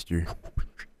 Baby sister.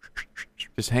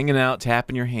 Just hanging out,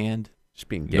 tapping your hand. Just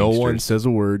being No gangsters. one says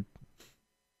a word.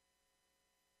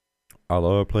 I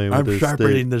love playing with this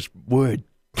stick. this wood.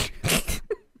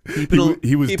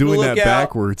 He was people doing look that out.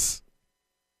 backwards.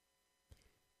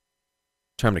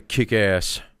 Time to kick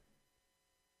ass.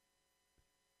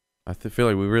 I feel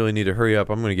like we really need to hurry up.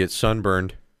 I'm going to get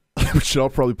sunburned. We should all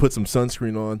probably put some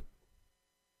sunscreen on.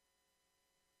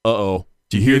 Uh-oh.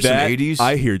 Do you hear hear some that? 80s?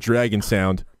 I hear dragon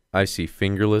sound. I see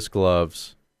fingerless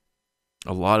gloves.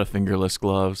 A lot of fingerless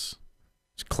gloves.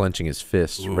 He's clenching his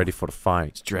fist, Ooh. ready for the fight.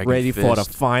 It's dragon Ready for the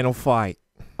fist. final fight.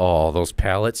 Oh, those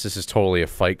pallets. This is totally a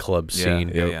Fight Club Yeah, scene.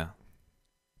 yeah.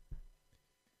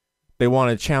 They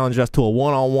want to challenge us to a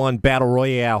one-on-one battle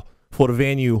royale for the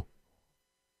venue.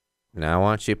 Now, I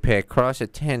want you to pay close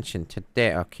attention to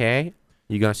that, okay?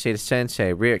 You're going to see the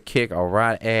sensei rear kick or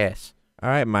right ass. All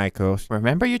right, Michael.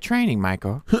 Remember your training,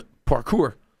 Michael.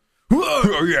 Parkour.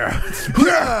 Oh, yeah.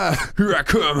 Here I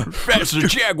come. Fast as a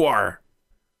jaguar.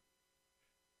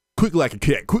 Quick like a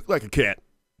cat. Quick like a cat.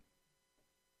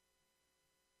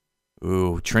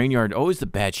 Ooh, train yard. Always the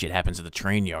bad shit happens at the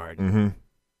train yard. Mm-hmm.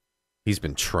 He's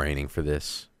been training for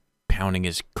this. Pounding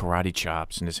his karate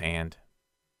chops in his hand.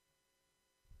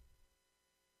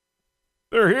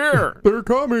 They're here. They're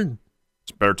coming.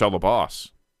 Better tell the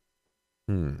boss.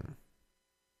 Hmm.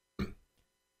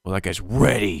 Well, that guy's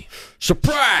ready.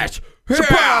 Surprise!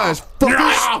 Surprise!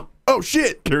 Fuckers! Oh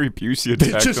shit! Gary Busey They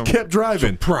attacked just him. kept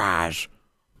driving. Surprise!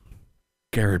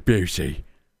 Gary Busey.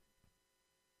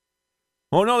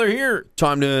 Oh no, they're here.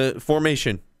 Time to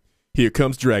formation. Here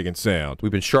comes Dragon Sound.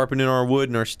 We've been sharpening our wood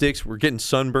and our sticks. We're getting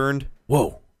sunburned.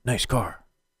 Whoa, nice car.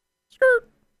 Skirt.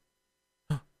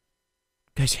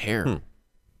 Guy's hair.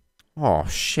 Oh,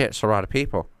 shit. It's a lot of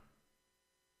people.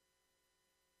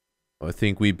 I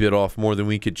think we bit off more than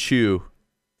we could chew.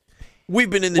 We've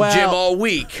been in the gym all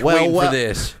week waiting for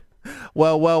this.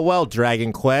 Well,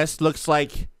 Dragon Quest. Looks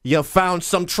like you found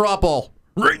some trouble.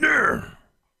 Right there.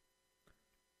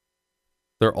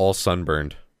 They're all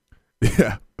sunburned.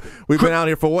 Yeah. We've been out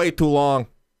here for way too long.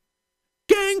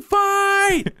 Gang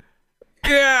fight!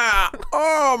 Yeah.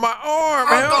 Oh, my arm.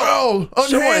 Oh,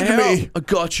 unhand me. I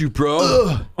got you, bro.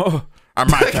 Oh, I'm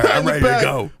right there. I'm ready to back.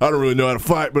 go. I don't really know how to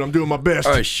fight, but I'm doing my best.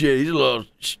 Oh shit, he's a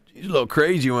little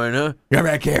crazy one, huh? Get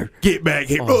back here. Get back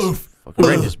here. Oh, Oof. Fucking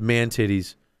right in his man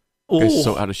titties. Guy's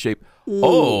so out of shape.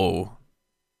 Oh.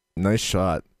 Nice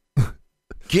shot.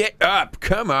 Get up,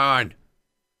 come on.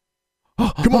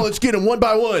 come on, let's get him one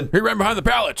by one. He ran behind the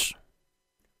pallets.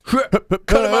 Cut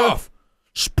him off.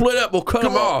 Split up, we'll cut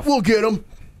him off. We'll get him.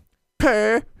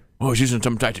 Okay. Oh, he's using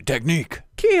some type of technique.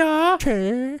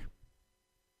 Okay.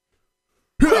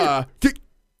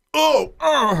 Oh!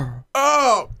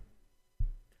 Oh!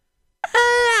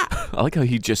 I like how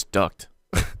he just ducked.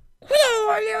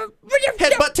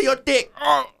 Headbutt to your dick.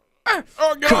 Oh,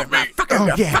 get off me.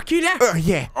 Oh, yeah. Fuck you now.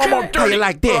 Yeah. I'm all How dirty. you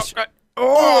like this?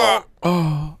 Oh.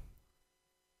 Oh.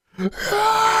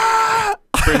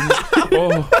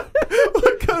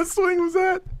 What kind of swing was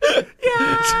that?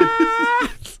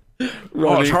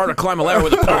 Oh, it's hard to climb a ladder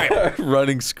with a pipe.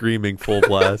 Running, screaming, full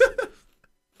blast.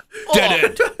 Dead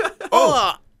end.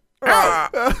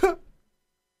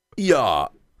 Yeah.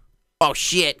 Oh,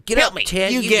 shit. Get up,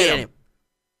 Ted. You get him.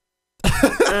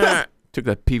 Took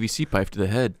that PVC pipe to the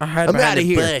head. I hide I'm behind outta the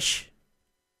here. bush.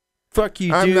 Fuck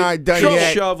you, I'm dude. not done Shovel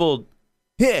yet. shoveled.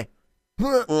 Here.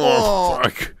 Oh,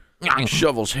 fuck.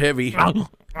 Shovel's heavy.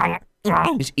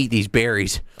 Just eat these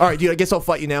berries. All right, dude, I guess I'll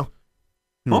fight you now.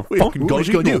 Fucking go, What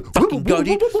you gonna do? Fucking go,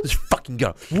 dude. Let's fucking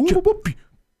go.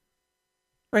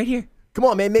 Right here. Come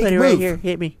on, man, make Put a it move. right here.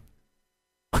 Hit me.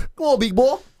 Come on, big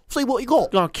boy. See what you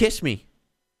got. Go on, kiss me.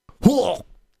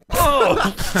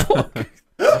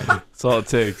 That's all it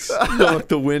takes. Knock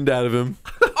the wind out of him.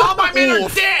 All my men are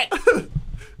dead.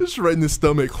 Just right in the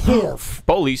stomach.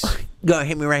 Police. Go on,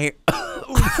 hit me right here.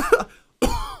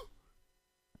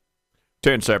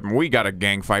 10-7. We got a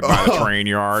gang fight by the train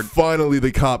yard. Finally,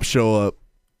 the cops show up.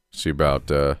 See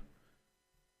about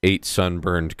 8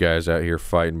 sunburned guys out here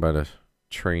fighting by the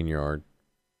train yard.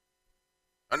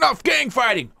 Enough gang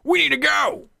fighting. We need to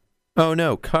go. Oh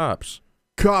no, cops.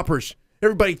 Coppers.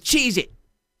 Everybody cheese it.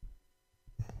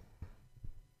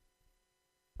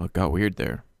 Oh, it got weird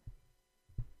there.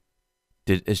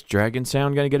 Is Dragon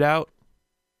Sound gonna get out?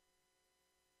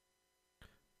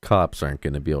 Cops aren't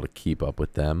going to be able to keep up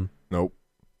with them. Nope.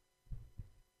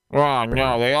 Oh,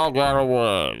 no. They all got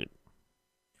away.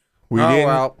 We Oh, didn't,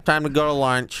 well. Time to go to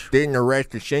lunch. didn't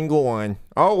arrest a single one.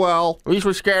 Oh, well. At least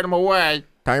we scared them away.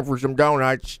 Time for some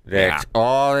donuts. That's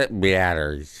all it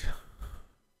matters.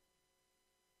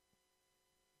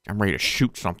 I'm ready to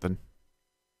shoot something.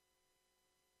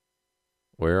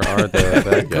 Where are the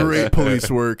bad guys? Great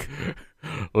police work.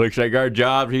 Looks like our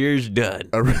job here's done.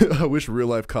 I wish real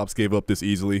life cops gave up this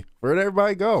easily. Where'd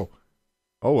everybody go?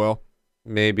 Oh well.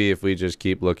 Maybe if we just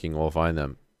keep looking, we'll find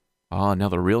them. Oh, now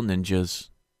the real ninjas.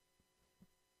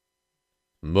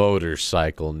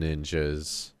 Motorcycle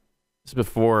ninjas. This is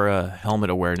before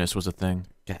helmet awareness was a thing.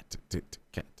 God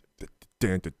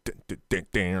damn,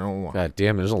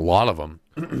 there's a lot of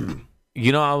them.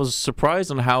 You know, I was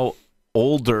surprised on how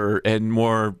older and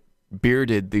more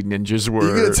bearded the ninjas You were.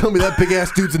 gonna tell me that big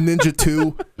ass dude's a ninja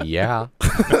too? Yeah.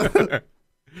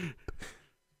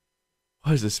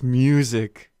 What is this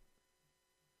music?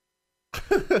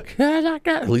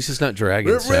 At least it's not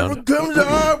dragon Wherever sound. comes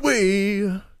our way.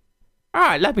 All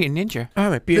right, let me be a ninja.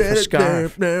 I'm a beautiful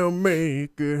scarf. Now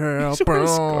make it happen. He's wearing a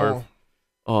scarf.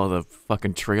 Oh, the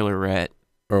fucking trailer rat.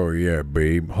 Oh yeah,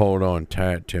 babe. Hold on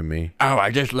tight to me. Oh,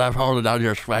 I just left holding on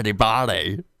your sweaty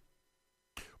body.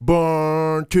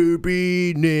 Born to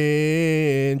be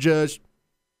ninjas.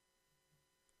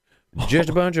 Just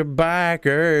a bunch of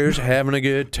bikers having a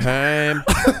good time.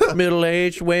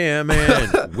 Middle-aged women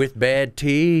with bad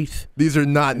teeth. These are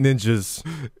not ninjas.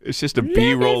 It's just a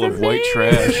B-roll of white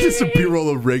trash. It's just a B-roll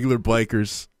of regular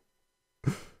bikers.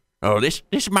 Oh, this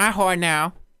is my horn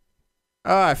now.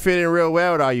 Oh, I fit in real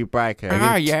well with all you bikers.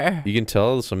 Oh, yeah. You can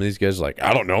tell some of these guys are like,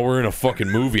 I don't know, we're in a fucking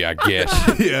movie, I guess.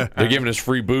 Yeah, They're giving us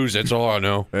free booze, that's all I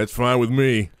know. that's fine with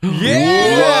me. Yeah!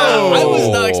 Whoa. I was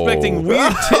not expecting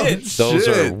weird tits. Those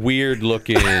Shit. are weird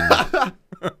looking.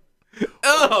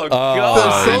 Oh,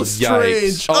 God. They're so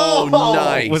strange. Yikes. Oh,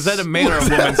 nice. Was that a man or a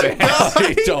woman's ass?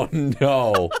 I don't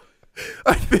know.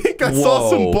 I think I saw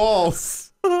some Whoa. balls.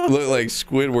 Look like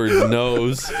Squidward's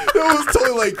nose. It was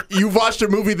totally like, you've watched a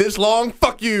movie this long?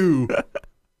 Fuck you.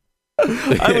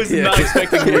 I was not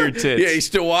expecting weird tits. Yeah, you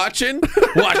still watching?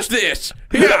 Watch this.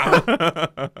 Yeah.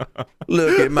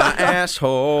 Look at my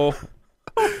asshole.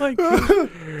 Oh, my God.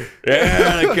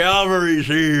 Yeah, the cavalry's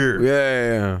here.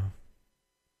 Yeah.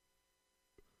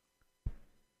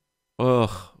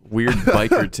 Ugh, weird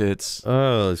biker tits.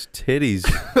 Oh, those titties.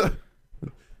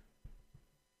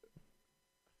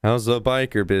 How's the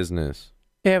biker business?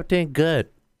 Everything good.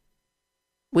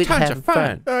 We Tons having of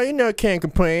fun. Oh, you know, can't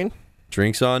complain.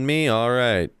 Drinks on me? All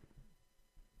right.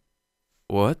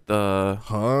 What the?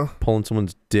 Huh? Pulling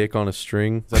someone's dick on a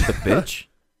string. Is that the bitch?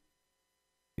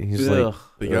 He's Ugh. like,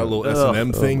 They got a little Ugh.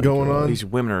 S&M thing my going God. on. These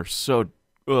women are so.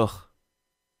 Ugh.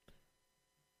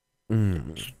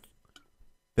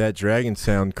 That Dragon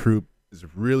Sound crew is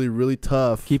really, really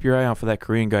tough. Keep your eye out for that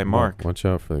Korean guy, Mark. Watch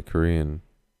out for the Korean.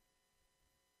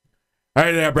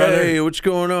 Hey there, brother. Hey, what's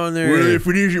going on there? Well, if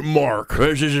it isn't Mark.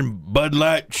 This isn't Bud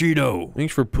Light Cheeto.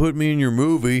 Thanks for putting me in your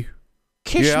movie.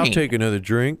 Kiss yeah, I'll me. take another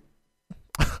drink.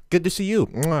 Good to see you.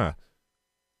 Mwah.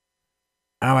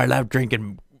 Oh, I love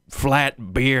drinking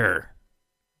flat beer.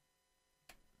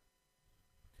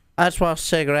 I just want a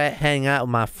cigarette, hang out with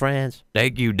my friends.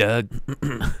 Thank you, Doug.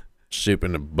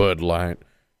 Sipping a Bud Light.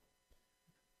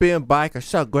 Being a biker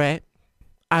so great.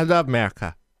 I love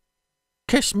America.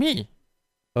 Kiss me.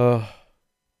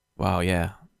 Wow,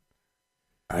 yeah.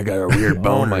 I got a weird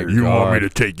boner. Oh my You God. want me to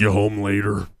take you home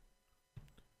later?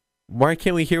 Why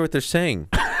can't we hear what they're saying?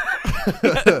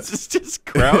 It's just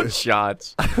crowd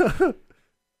shots.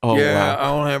 Oh, wow.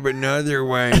 I'll have another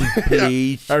one,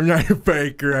 please. I'm not a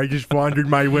baker. I just wandered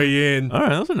my way in. All right,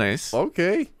 those are nice.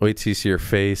 Okay. Wait till you see your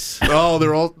face. Oh,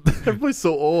 they're all. Everybody's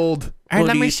so old. Hey, What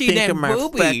let do me you see think them of my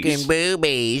boobies. fucking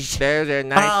boobies? There's a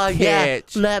nice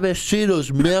tits. Let me see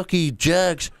those milky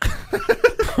jugs.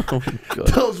 Oh my God.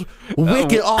 Those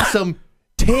wicked awesome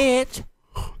tits.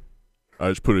 I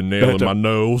just put a nail in my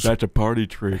nose. That's a party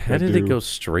trick. How did it go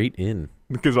straight in?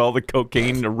 Because all the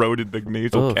cocaine eroded the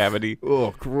nasal Ugh. cavity.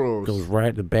 Oh, gross. Goes right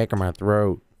in the back of my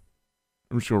throat.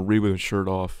 I'm just going to read with a shirt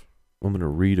off. I'm gonna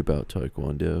read about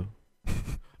Taekwondo.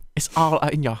 It's all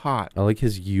in your heart. I like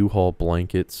his U-Haul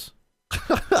blankets.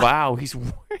 Wow, he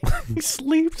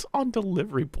sleeps on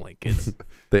delivery blankets.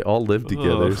 They all live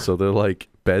together, Ugh. so they're like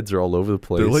beds are all over the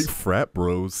place. They're like frat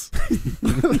bros.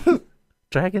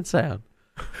 Dragon Sound.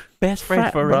 Best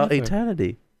Frat bro,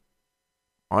 eternity.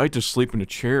 I like to sleep in a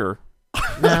chair.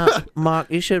 Now, Mark,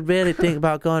 you should really think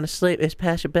about going to sleep. It's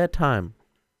past your bedtime.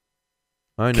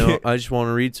 I know. Can't- I just want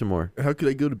to read some more. How could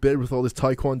I go to bed with all this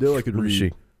Taekwondo I could Let me read?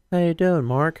 see. How you doing,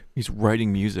 Mark? He's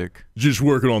writing music. Just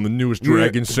working on the newest Yeah.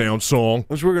 Dragon Sound song.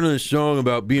 I was working on this song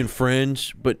about being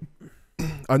friends, but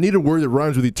I need a word that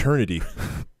rhymes with eternity.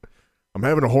 I'm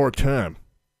having a hard time.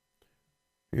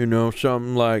 you know,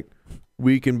 something like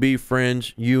we can be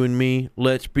friends, you and me.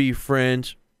 Let's be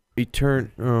friends.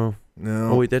 Oh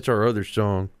No. wait, that's our other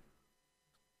song.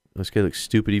 This guy looks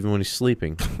stupid even when he's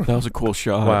sleeping. That was a cool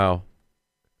shot. Wow.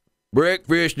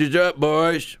 Breakfast is up,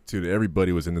 boys. Dude,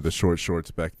 everybody was into the short shorts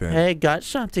back then. Hey, got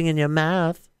something in your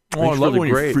mouth. Oh, I love when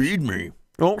you feed me.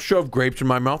 Don't shove grapes in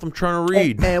my mouth. I'm trying to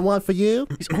read. And one for you.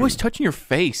 He's always touching your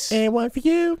face. And one for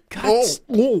you. God,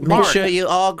 Make sure you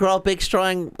all grow big,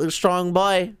 strong boy.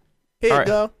 All Here you right.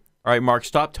 go. All right, Mark,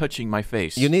 stop touching my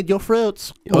face. You need your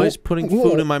fruits. Always putting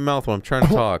food in my mouth while I'm trying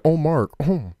to talk. Oh, Mark.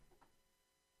 Oh.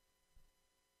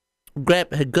 Grape,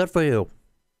 good for you.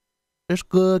 It's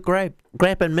good grape.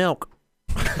 Grape and milk.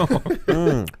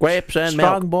 Grapes and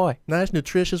Strong milk. boy. Nice,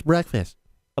 nutritious breakfast.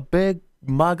 A big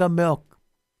mug of milk.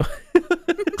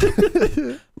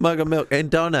 Mug of milk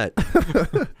and donut.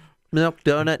 Milk,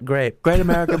 donut, grape. Great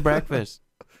American breakfast.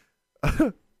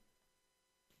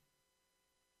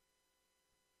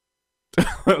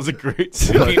 That was a great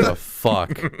scene. What the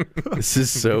fuck? This is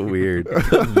so weird.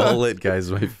 The mullet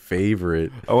guy's my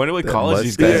favorite. I wonder what That college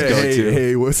these mustache. guys go hey, to.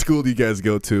 hey, what school do you guys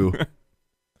go to?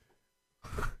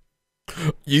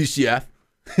 UCF.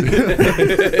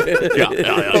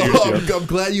 I'm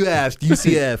glad you asked.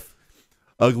 UCF.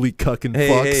 Ugly cucking Hey,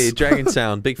 fucks. hey, Dragon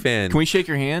Sound, big fan. Can we shake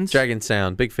your hands? Dragon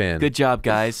Sound, big fan. Good job,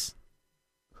 guys.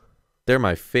 They're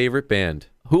my favorite band.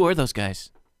 Who are those guys?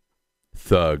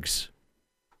 Thugs.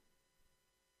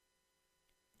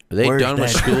 Are they done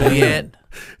with school yet?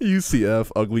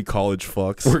 UCF, ugly college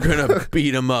fucks. We're gonna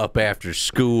beat them up after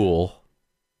school.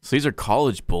 So these are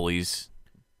college bullies.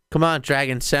 Come on,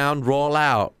 Dragon Sound, roll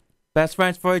out. Best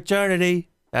friends for eternity.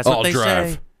 That's what they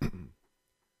say.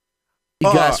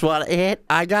 You guys want it?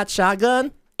 I got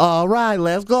shotgun. All right,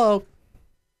 let's go.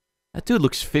 That dude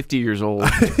looks 50 years old.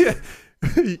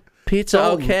 Pizza,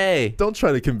 Don't- okay. Don't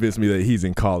try to convince me that he's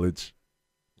in college.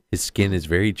 His skin is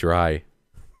very dry.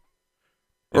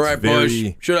 All right,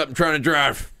 boys. Shut up, I'm trying to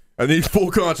drive. I need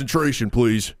full concentration,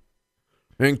 please.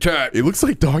 Hang tight. It looks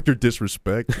like Dr.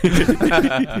 Disrespect.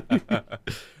 Hang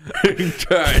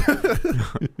tight.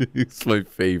 It's my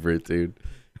favorite, dude.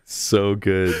 So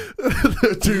good.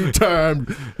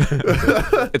 Two-timed.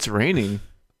 It's raining.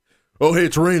 Oh, hey,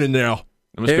 it's raining now.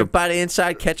 I'm just Everybody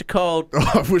inside catch a cold.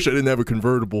 Oh, I wish I didn't have a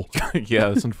convertible. yeah,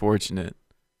 that's unfortunate.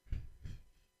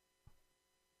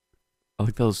 I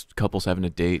like those couples having a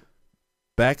date.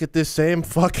 Back at this same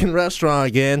fucking restaurant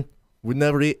again. We'd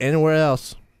never eat anywhere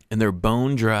else. And they're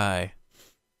bone dry.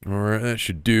 All right, that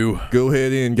should do. Go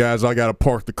ahead in, guys. I got to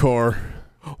park the car.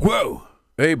 Whoa.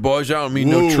 Hey, boys, I don't mean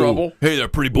no Whoa. trouble. Hey there,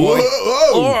 pretty boy.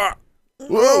 Whoa!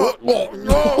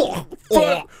 Whoa!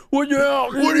 Fuck. What the hell?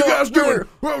 What are you guys doing?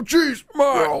 Oh, jeez.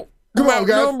 Come on,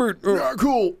 guys. Yeah,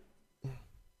 cool.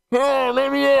 Oh,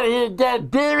 let me out of here,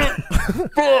 god damn it.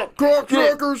 Fuck.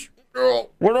 Cocksuckers. Oh.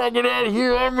 When I get out of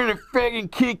here, I'm gonna fucking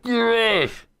kick your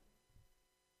ass.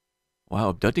 Wow,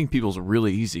 abducting people's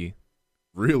really easy.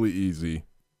 Really easy.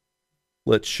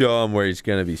 Let's show him where he's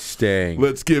gonna be staying.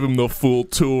 Let's give him the full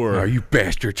tour. Oh, you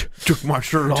bastards. Took my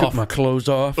shirt Took my clothes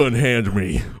off. Unhand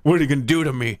me. What are you going to do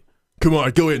to me? Come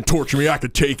on, go ahead and torture me. I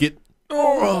could take it.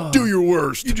 Do your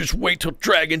worst. You just wait till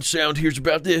Dragon Sound hears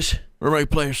about this. Everybody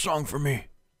play a song for me.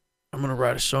 I'm gonna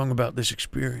write a song about this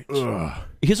experience.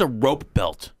 He has a rope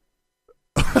belt.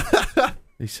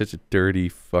 He's such a dirty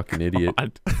fucking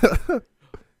idiot.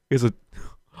 He has a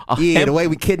Yeah, the way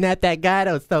we kidnapped that guy,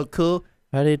 that was so cool.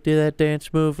 How do you do that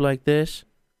dance move like this?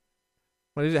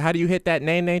 What is it? How do you hit that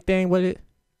name thing? What is it?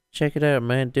 Check it out,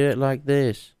 man. Do it like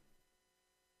this.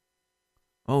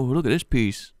 Oh, look at this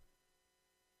piece.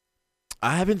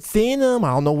 I haven't seen him.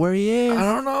 I don't know where he is.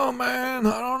 I don't know, man.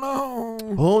 I don't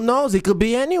know. Who knows? He could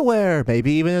be anywhere.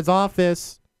 Maybe even his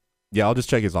office. Yeah, I'll just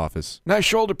check his office. Nice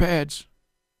shoulder pads.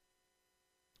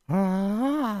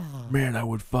 Ah. Man, I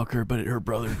would fuck her, but her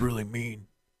brother's really mean.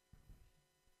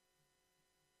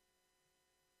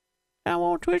 I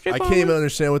won't twist I can't even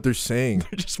understand what they're saying.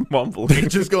 They're just mumbling. They're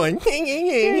just going,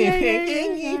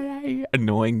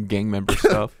 Annoying gang member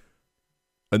stuff.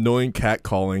 annoying cat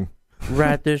calling.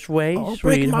 Right this way,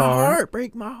 break my heart.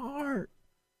 Break my heart.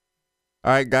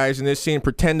 All right, guys, in this scene,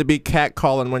 pretend to be cat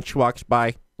calling when she walks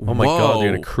by. Oh my god,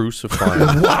 they're gonna crucify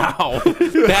him. Wow.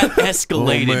 That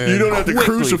escalated. You don't have to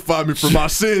quickly. crucify me for my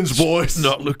sins, boys.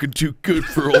 Not looking too good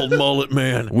for old mullet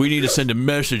man. We need to send a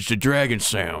message to Dragon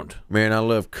Sound. Man, I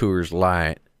love Coors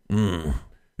Light.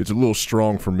 It's a little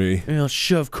strong for me. He'll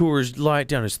shove Coors Light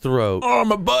down his throat. Oh,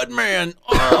 I'm a bud man.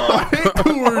 I hate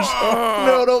Coors.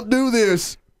 No, don't do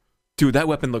this. Dude, that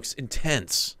weapon looks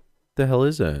intense. The hell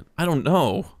is that? I don't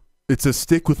know. It's a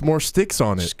stick with more sticks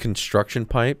on it. Just construction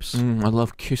pipes? I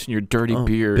love kissing your dirty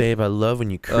beard. Babe, I love when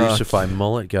you crucify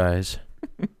mullet guys.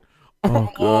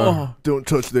 Oh, God. Don't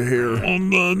touch the hair.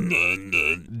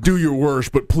 Do your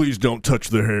worst, but please don't touch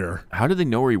the hair. How did they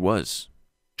know where he was?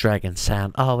 Dragon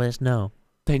Sound always know.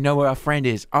 They know where our friend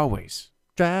is, always.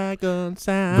 Dragon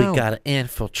sound. We gotta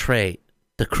infiltrate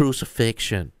the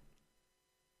crucifixion.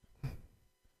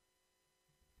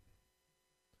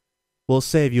 We'll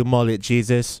save you, mullet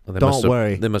Jesus. Well, Don't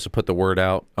worry. They must have put the word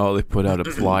out. Oh, they put out a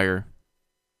flyer.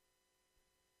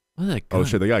 Look at that gun. Oh,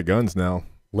 shit, they got guns now.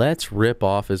 Let's rip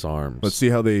off his arms. Let's see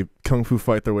how they kung fu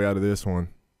fight their way out of this one.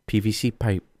 PVC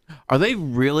pipe. Are they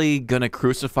really gonna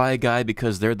crucify a guy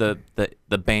because they're the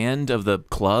band of the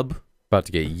club? About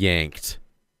to get yanked.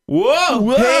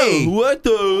 Whoa! Hey! What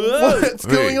the? What's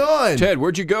going on? Ted,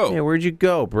 where'd you go? Yeah, where'd you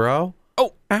go, bro?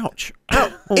 Oh, Ouch.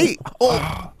 Hey!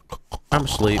 Oh! I'm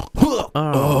asleep.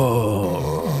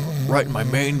 right in my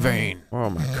main vein. Oh,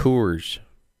 my Coors.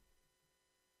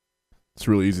 It's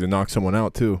really easy to knock someone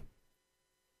out, too.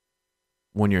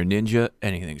 When you're a ninja,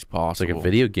 anything's It's possible. like a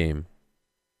video game.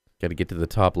 Got to get to the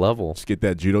top level. Just get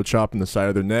that judo chop in the side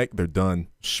of their neck, they're done.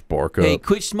 Spark Hey, up.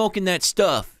 quit smoking that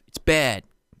stuff. It's bad.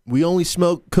 We only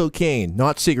smoke cocaine,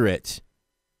 not cigarettes.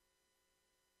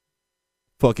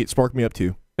 Fuck it, spark me up,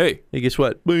 too. Hey, Hey, guess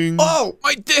what? Bing. Oh!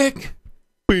 my dick!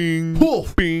 Bing.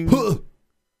 Bing.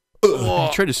 I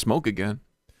tried to smoke again.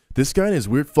 This guy and his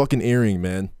weird fucking earring,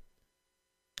 man.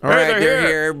 All Hey, right, they're they're here.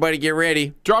 here. Everybody get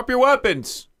ready. Drop your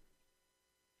weapons.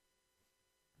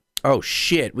 Oh,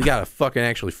 shit. We gotta fucking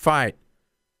actually fight.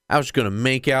 I was just gonna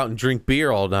make out and drink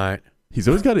beer all night. He's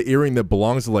always got an earring that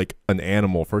belongs to like an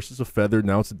animal. First it's a feather,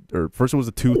 now it's first it was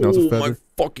a tooth, now it's a feather. My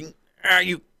fucking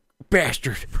you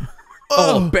bastard.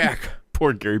 Oh, back.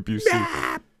 Poor Gary Busey.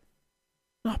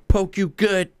 I'll poke you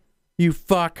good, you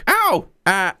fuck. Ow!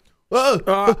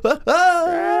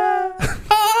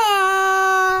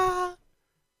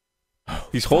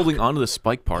 He's holding onto the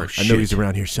spike part. I know he's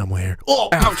around here somewhere. Oh,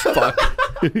 ouch, fuck.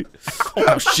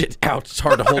 Oh, shit. Ouch. It's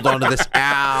hard to hold on to this.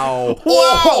 Ow.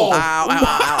 Whoa! Ow,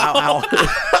 ow, ow, ow,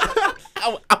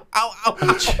 ow. Ow, ow,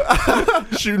 ow.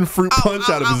 Shooting fruit punch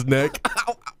out of his neck.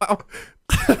 Ow, ow.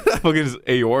 Fucking his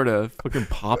aorta fucking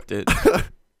popped it.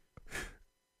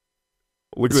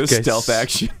 Look at this guy's stealth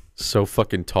action. So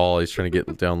fucking tall. He's trying to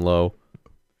get down low.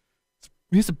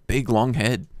 He has a big, long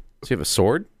head. Does he have a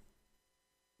sword?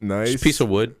 Nice. Just a piece of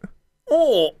wood.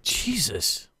 Oh,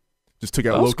 Jesus. Just took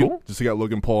out That was Logan. cool. Just took out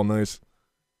Logan Paul. Nice.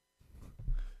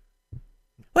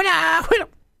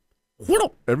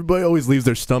 Everybody always leaves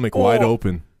their stomach wide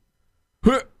open.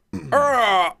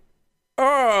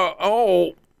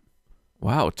 oh.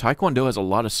 Wow, Taekwondo has a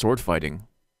lot of sword fighting.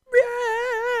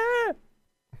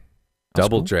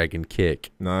 Double cool. dragon kick.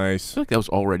 I Nice. feel like that was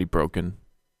already broken.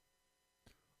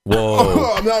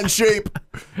 Whoa. I'm not in shape.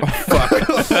 Fuck.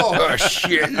 Oh,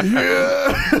 shit.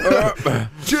 Yeah.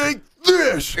 Take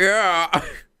this. Yeah.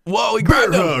 Whoa, he Bear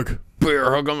grabbed him. hug. Bear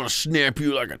hug. I'm going to snap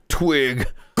you like a twig.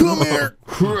 Come here.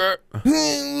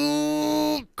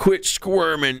 Quit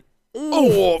squirming.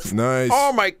 Oh, Nice.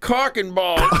 oh, my cock and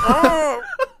ball. Oh,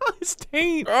 His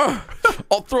taint. oh.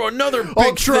 I'll throw another big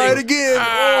I'll try thing. it again.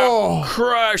 Ah, Oh.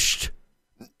 crushed.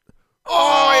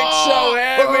 Oh, it's so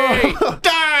heavy.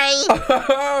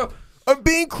 Die. I'm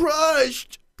being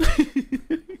crushed.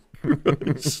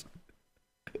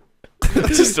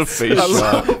 Just a face I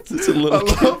shot. love, It's a I little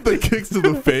love the kicks to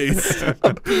the face.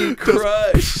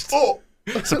 crushed. Oh,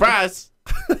 Surprise.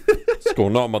 What's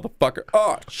going on, motherfucker?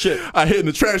 Oh, shit. I hid in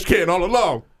the trash can all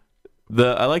along.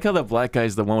 I like how that black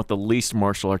guy's the one with the least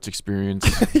martial arts experience.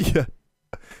 Yeah.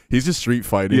 He's just street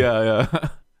fighting. yeah.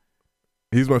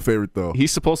 He's my favorite though.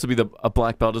 He's supposed to be a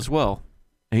black belt as well.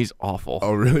 And he's awful.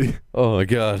 Oh, really? Oh, my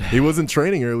God. He wasn't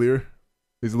training earlier.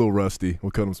 He's a little rusty.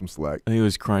 We'll cut him some slack. And he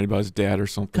was crying about his dad or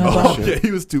something. Oh, yeah,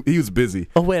 he was busy.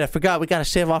 Oh, wait, I forgot. We got to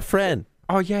save our friend.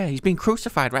 Oh, yeah, he's being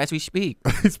crucified right as we speak.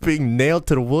 He's being nailed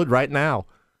to the wood right now.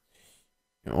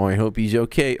 Oh, I hope he's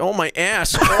okay. Oh, my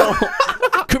ass.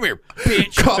 Oh. Come here,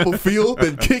 bitch. Copperfield,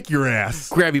 then kick your ass.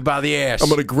 Grab you by the ass. I'm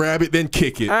gonna grab it, then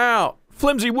kick it. Ow.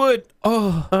 Flimsy wood.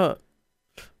 Oh.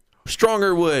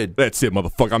 Stronger wood. That's it,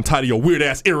 motherfucker. I'm tired of your weird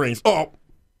ass earrings. Oh,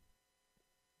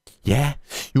 Yeah?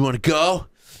 You want to go?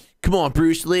 Come on,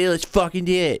 Bruce Lee. Let's fucking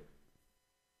do it.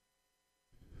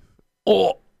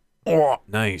 Oh.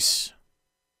 Nice.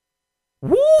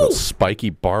 Woo. Those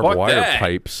spiky barbed Fuck wire that.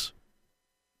 pipes.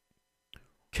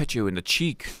 Catch you in the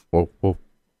cheek. Whoa, whoa.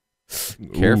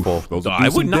 Careful. Oof, those will I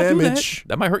do would some not damage. do that.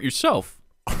 That might hurt yourself.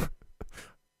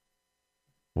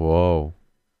 Whoa.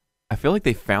 I feel like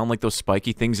they found like those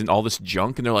spiky things and all this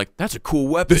junk, and they're like, "That's a cool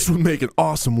weapon." This would make an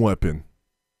awesome weapon.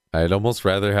 I'd almost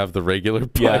rather have the regular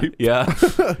pipe. Yeah.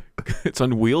 It's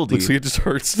unwieldy. Looks like it just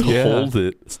hurts to Yeah. hold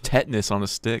it. It's tetanus on a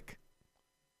stick.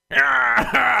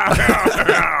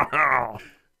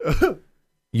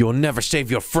 You'll never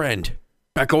save your friend.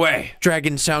 Back away.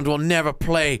 Dragon Sound will never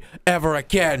play ever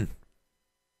again.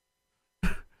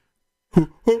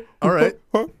 All right.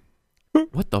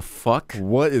 What the fuck?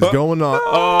 What is going on?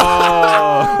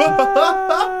 Oh.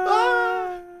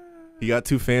 He got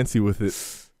too fancy with it.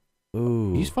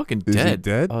 Ooh. He's fucking Is he dead.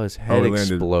 dead? Oh, his head he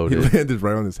landed. exploded. He landed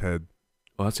right on his head.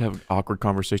 Well, let's have an awkward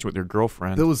conversation with your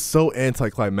girlfriend. That was so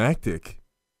anticlimactic.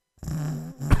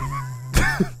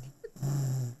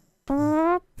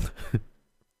 I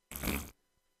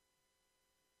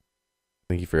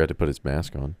think he forgot to put his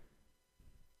mask on.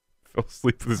 Fell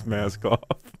asleep with his mask off.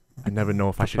 I never know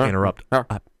if I should interrupt.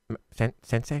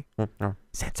 Sensei?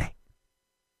 Sensei.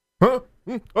 Huh?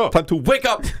 Oh, Time to wake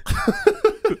up.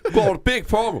 Got a big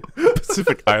problem.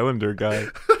 Pacific Islander guy.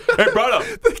 Hey, brother.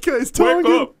 that guy's Wake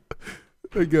Tongan. up.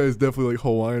 That guy's definitely like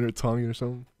Hawaiian or Tongan or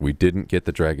something. We didn't get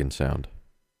the dragon sound.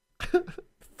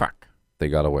 Fuck. They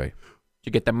got away. Did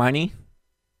you get the money?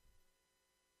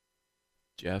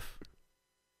 Jeff.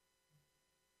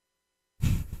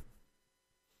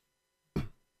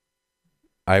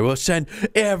 I will send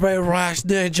every last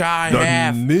ninja I The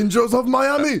have. ninjas of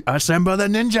Miami. Assemble the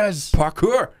ninjas.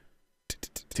 Parkour.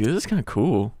 Dude, this is kind of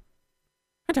cool.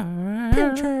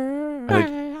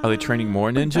 Are they training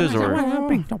more ninjas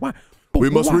or? We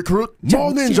must recruit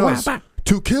more ninjas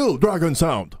to kill Dragon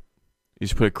Sound. You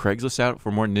just put a Craigslist out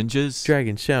for more ninjas.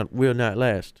 Dragon sound will not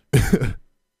last.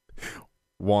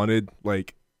 Wanted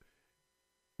like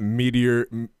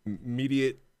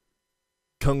immediate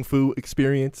kung fu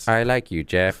experience. I like you,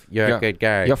 Jeff. You're a good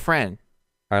guy. Your friend.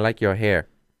 I like your hair.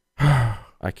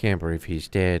 I can't believe he's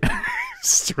dead.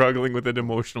 Struggling with it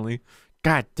emotionally.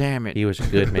 God damn it. He was a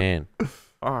good man.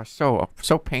 Oh,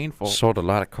 so painful. Sold a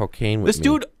lot of cocaine with This me.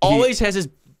 dude always has his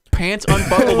pants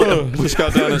unbuckled with Just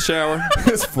got down in the shower.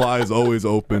 His fly is always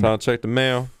open. I'll check the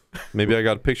mail. Maybe I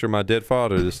got a picture of my dead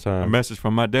father this A time. message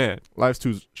from my dad. Life's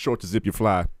too short to zip your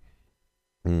fly.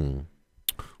 The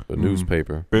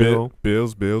newspaper.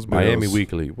 Bills. Miami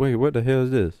Weekly. Wait, what the hell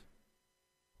is this?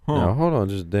 Now, hold on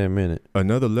just a damn minute.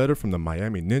 Another letter from the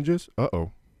Miami Ninjas?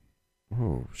 Uh-oh.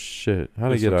 Oh, shit. How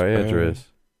to This get our looks bad. address?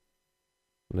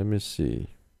 Let me see.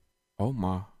 Oh,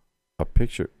 my. A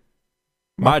picture.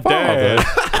 My dad.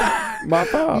 My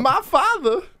father. My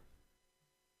father?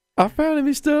 I found him.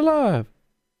 He's still alive.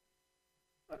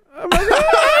 Oh my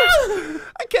God.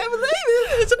 I can't believe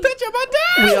it. It's a picture of my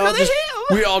dad.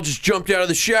 We all just jumped out of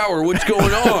the shower. What's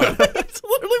going on? It's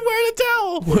literally wearing a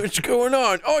towel. What's going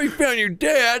on? Oh, you found your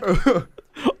dad.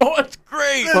 Oh, that's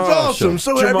great. That's awesome.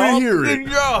 So happy to hear it.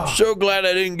 So glad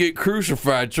I didn't get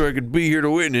crucified so I could be here to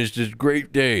witness this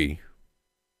great day.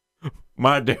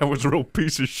 My dad was a real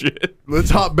piece of shit. Let's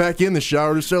hop back in the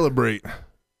shower to celebrate.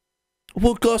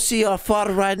 We'll go see our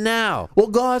father right now. We'll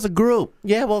go as a group.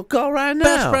 Yeah, we'll go right now.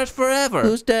 Best friends forever.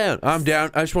 Who's down? I'm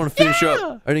down. I just want to finish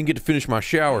up. I didn't get to finish my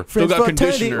shower. Still Friends got for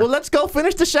eternity. conditioner. Well, let's go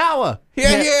finish the shower.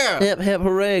 Hip, hip,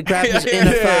 hooray. Grab his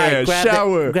inner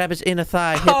thigh. Grab his inner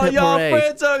thigh. Hip, hip, hooray.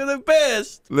 are the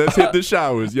best. Let's hit the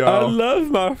showers, I y'all. love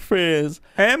my friends.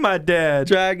 And my dad.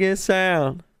 Dragon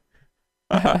Sound.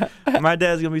 My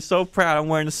dad's going to be so proud I'm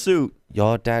wearing a suit.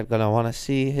 Your dad gonna want to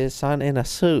see his son in a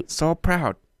suit. So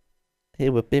proud. He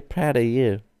would be proud of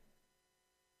you.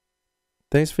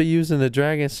 Thanks for using the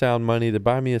Dragon Sound money to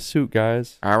buy me a suit,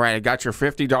 guys. All right, I got your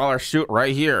 $50 suit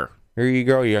right here. Here you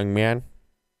go, young man.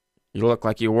 You look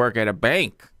like you work at a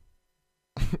bank.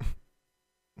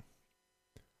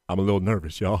 I'm a little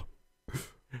nervous, y'all.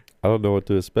 I don't know what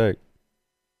to expect.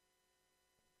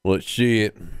 Let's see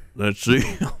it. Let's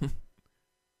see.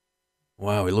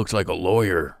 Wow, he looks like a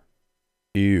lawyer.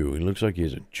 Ew, he looks like he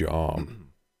has a job.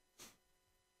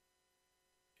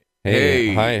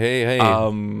 Hey. Hi, hey.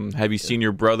 Have you seen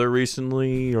your brother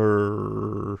recently,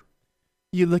 or?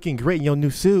 You're looking great in your new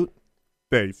suit.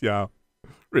 Thanks, y'all.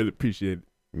 Really appreciate it.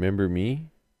 Remember me?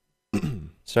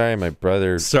 Sorry, my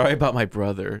brother. Sorry about my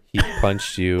brother. He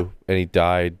punched you and he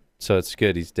died. So it's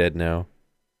good. He's dead now.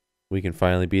 We can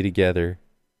finally be together.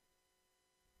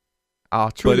 Oh,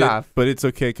 true love. But it's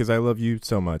okay because I love you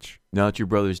so much. Now that your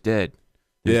brother's dead,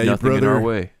 there's Yeah, your nothing in our brother-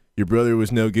 way. Your brother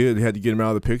was no good. They had to get him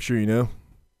out of the picture, you know?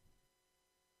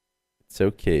 It's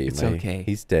okay. It's okay.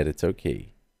 He's dead. It's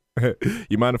okay.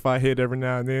 You mind if I hit every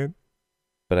now and then?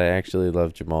 But I actually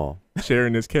love Jamal.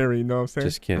 Sharing is caring, you know what I'm saying?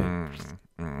 Just kidding.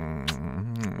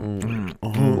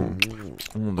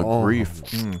 The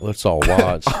grief. Let's all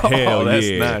watch. Hell that's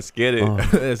yeah. nice. Get it.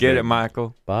 That's Get it. it,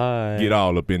 Michael. Bye. Get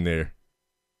all up in there.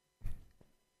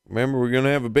 Remember, we're going to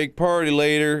have a big party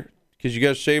later because you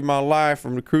guys saved my life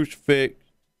from the crucifix.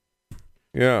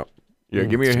 Yeah. Yeah,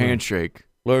 give me your handshake.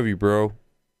 Love you, bro.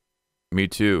 Me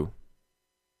too.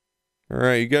 All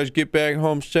right, you guys get back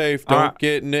home safe. Don't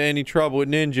get into any trouble with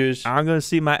ninjas. I'm going to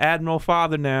see my Admiral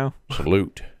father now.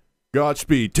 Salute.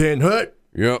 Godspeed, Tin Hut.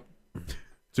 Yep.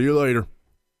 See you later.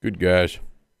 Good guys.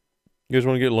 You guys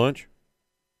want to get lunch?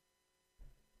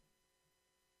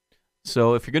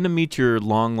 So if you're going to meet your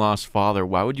long-lost father,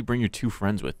 why would you bring your two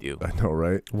friends with you? I know,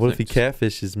 right? What if he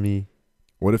catfishes me?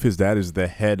 What if his dad is the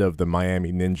head of the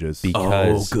Miami Ninjas?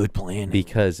 Because good plan.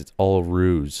 Because it's all a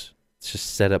ruse. It's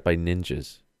just set up by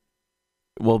ninjas.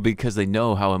 Well, because they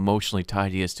know how emotionally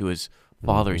tied he is to his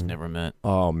father he's Mhm. never met.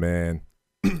 Oh, man.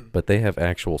 But they have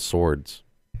actual swords.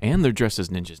 And they're dressed as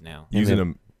ninjas now.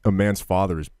 Using a man's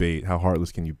father as bait. How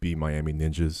heartless can you be, Miami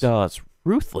Ninjas? Oh, it's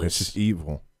ruthless. It's just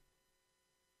evil.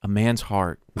 A man's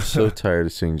heart. I'm so tired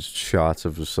of seeing shots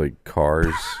of just like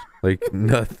cars. Like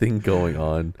nothing going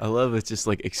on. I love it's just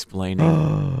like explaining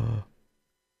ninjas.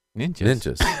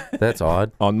 Ninjas. That's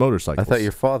odd. On motorcycles. I thought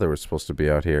your father was supposed to be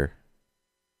out here.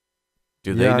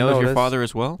 Do they Yeah, know no, your that's- father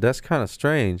as well? That's kind of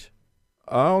strange.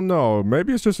 I don't know.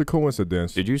 Maybe it's just a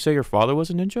coincidence. Did you say your father was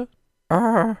a ninja?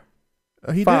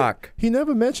 He Fuck. He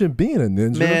never mentioned being a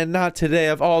ninja. Man, not today.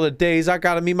 Of all the days, I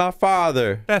gotta meet my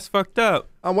father. That's fucked up.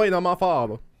 I'm waiting on my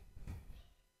father.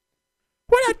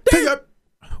 What I think?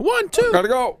 1, 2. Gotta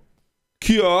go.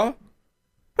 Kia.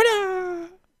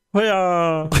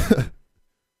 Hiya.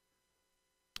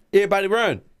 Everybody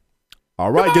run.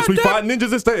 All right, guess we fight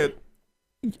ninjas instead.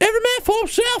 Every man for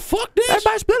himself. Fuck this.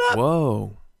 Everybody split up.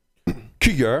 Whoa.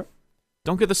 Kia.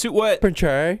 Don't get the suit wet.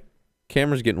 Pinche.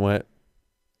 Camera's getting wet.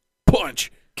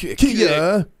 Punch.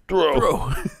 Kia.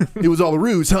 Throw. It was all a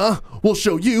ruse, huh? We'll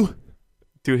show you.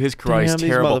 Dude, his cry is Damn, these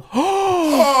terrible.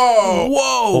 Oh,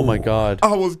 Whoa. Oh my god.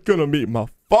 I was gonna meet my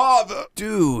father.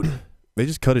 Dude. They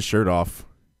just cut his shirt off.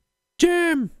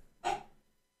 Jim.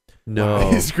 No.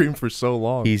 He screamed for so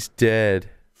long. He's dead.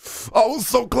 I was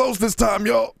so close this time,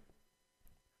 y'all.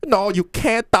 No, you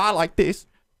can't die like this.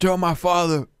 Tell my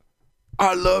father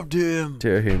I loved him.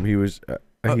 Tell him he was.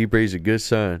 He raised a good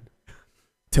son.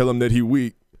 Tell him that he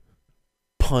weak.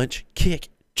 Punch, kick,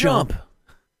 jump.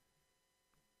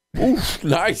 Oof,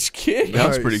 nice kick. That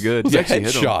was pretty good. He actually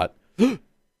hit him. Headshot.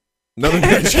 Another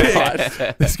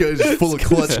headshot. This guy's just full of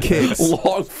clutch kicks.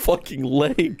 Long fucking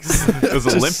legs. Those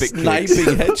Just Olympic sniping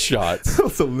kicks. headshots.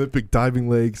 Those Olympic diving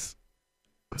legs.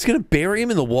 It's gonna bury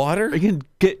him in the water. He can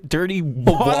get dirty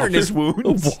water in his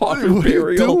wounds. Water What are you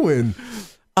burial. doing?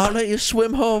 I'll let you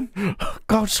swim home.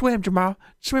 Go swim, Jamal.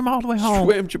 Swim all the way home.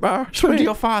 Swim, Jamar. Swim to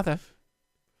your father.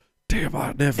 Damn,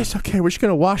 I never. It's okay. We're just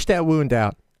gonna wash that wound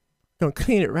out. Gonna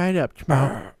clean it right up,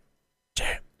 Jamal.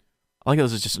 I like how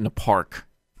this is just in a park.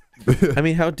 I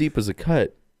mean, how deep is a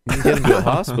cut? You can get him to a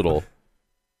hospital.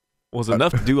 Was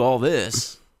enough to do all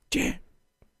this. Jam,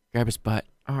 Grab his butt.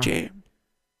 jam.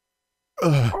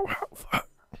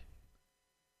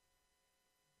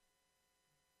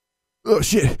 Oh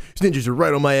shit! These ninjas are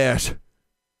right on my ass.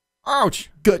 Ouch.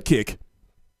 Gut kick.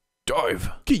 Dive.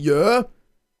 Kia.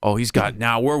 Oh, he's got,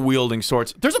 now we're wielding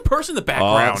swords. There's a person in the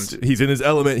background. He's in his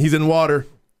element. He's in water.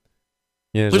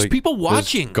 Yeah, There's people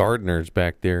watching. Gardeners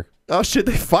back there. Oh shit!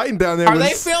 They fighting down there. Are with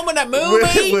they s- filming a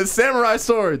movie? with samurai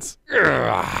swords?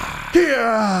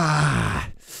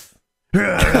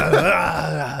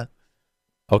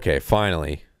 Okay,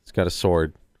 finally, he's got a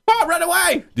sword. Oh, run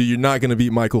away! Dude, you're not gonna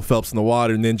beat Michael Phelps in the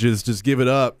water, ninjas. Just give it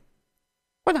up.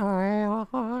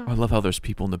 I love how there's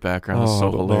people in the background. It's so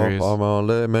hilarious. I'm gonna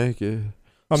let make it.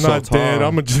 I'm So not dead. tired.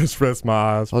 I'm gonna just rest my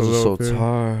eyes. I was for a just so little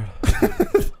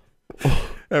bit.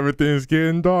 tired. Everything's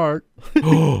getting dark.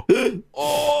 Between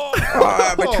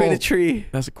a tree.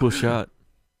 That's a cool shot.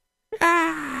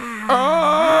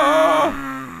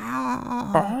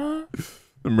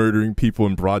 They're murdering people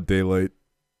in broad daylight.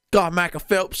 God, Michael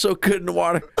Phelps so good in the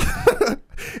water.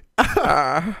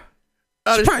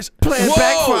 Surprise! Plan Whoa!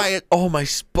 backfired. Oh, my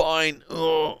spine.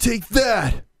 Oh. Take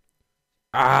that. Ew.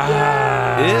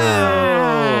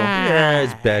 Yeah,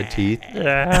 it's bad teeth.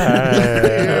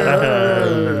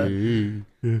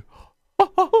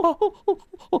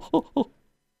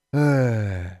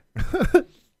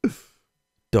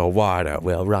 The water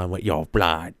will run with your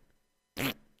blood.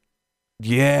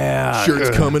 Yeah.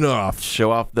 Shirt's coming off.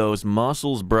 Show off those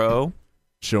muscles, bro.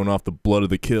 Showing off the blood of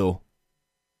the kill.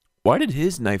 Why did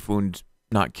his knife wound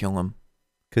not kill him?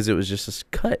 Because it was just a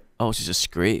cut. Oh, it's just a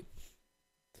scrape.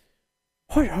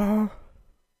 Dude,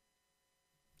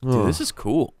 Dude, this is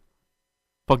cool.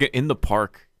 Fucking in the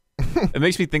park. It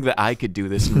makes me think that I could do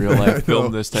this in real life,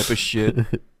 film this type of shit.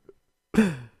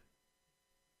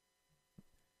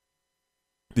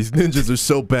 These ninjas are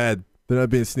so bad. They're not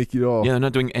being sneaky at all. Yeah, they're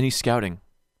not doing any scouting.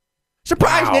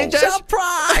 Surprise, Wow. ninjas!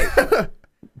 Surprise!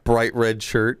 bright red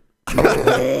shirt.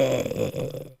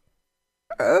 That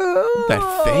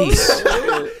face.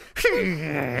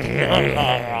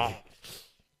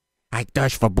 I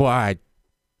thirst for blood.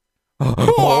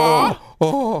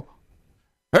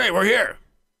 Hey, we're here.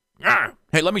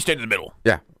 Hey, let me stand in the middle.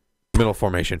 Yeah. Middle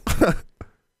formation.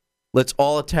 Let's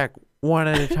all attack one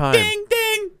at a time. Ding,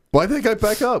 ding! Why did that guy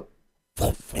back up?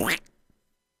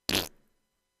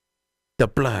 The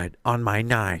blood on my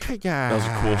knife. That was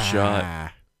a cool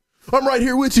shot. I'm right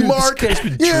here with you, Mark. This guy's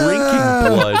been Yeah.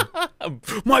 drinking blood.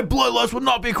 My bloodlust will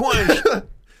not be quenched.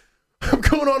 I'm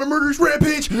going on a murderous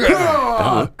rampage.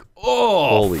 Oh,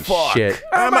 Holy fuck. shit.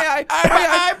 Oh, my eye! My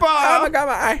eyeball! Oh, my God,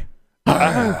 my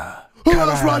eye! Who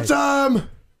else run time?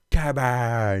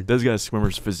 Cabard. This guy's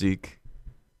swimmer's physique.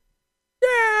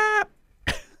 Yeah.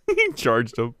 He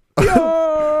charged him.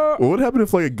 Well, what happened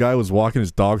if like a guy was walking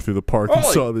his dog through the park and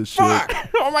Holy saw this shit? Fuck!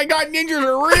 Oh, my God, ninjas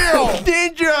are real!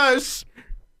 Ninjas!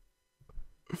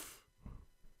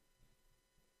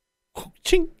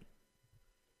 Ching.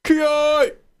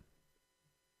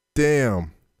 Damn.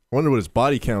 I wonder what his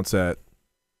body count's at.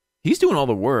 He's doing all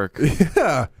the work.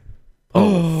 Yeah.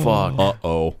 Oh, fuck.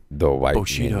 Uh-oh. The white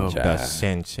Bushido. ninja. The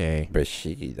sensei.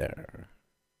 Bushido.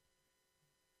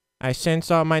 I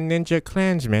sense all my ninja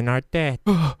clansmen are dead.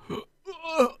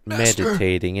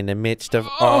 Meditating in the midst of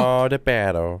all the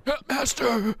battle.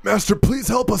 Master, please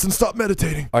help us and stop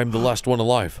meditating. I'm the last one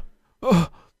alive.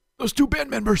 Those 2 band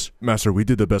members. Master, we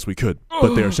did the best we could,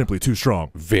 but they are simply too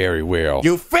strong. Very well.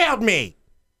 You failed me.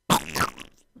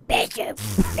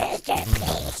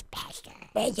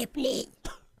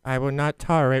 I will not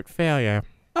tolerate failure.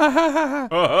 I'm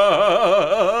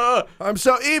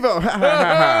so evil.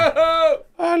 I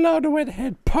love the way the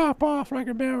head pop off like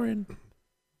a baron.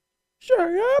 Shut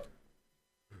up.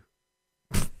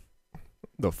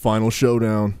 The final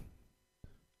showdown.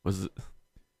 Was it?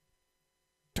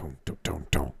 Don't.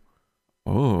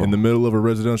 Oh. In the middle of a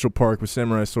residential park with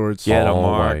samurai swords. Get 'em, all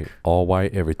Mark. white. All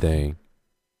white, everything.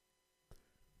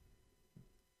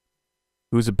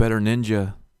 Who's a better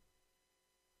ninja?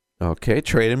 Okay,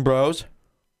 trading bros.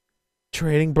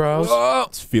 Trading bros.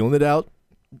 It's feeling it out.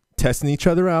 Testing each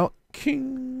other out.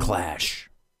 King. Clash.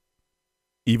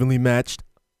 Evenly matched.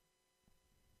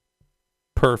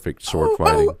 Perfect sword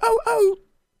fighting. Oh.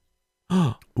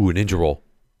 Ooh, a ninja roll.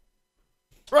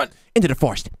 Into the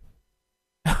forest.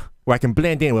 Where I can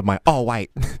blend in with my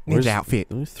all-white Where's- ninja outfit.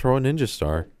 Let me throw a ninja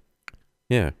star.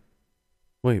 Yeah.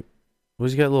 Wait.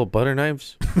 What's he got? Little butter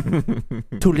knives?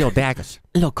 2 little daggers.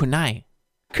 Little kunai.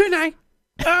 Kunai.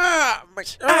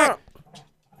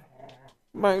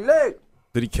 My leg.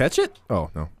 Did he catch it? Oh,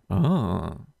 no.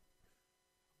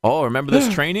 Oh, remember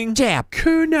this training? Jab.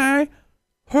 Kunai.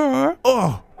 Her.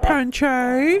 Oh.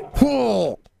 Punchai.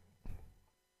 Oh.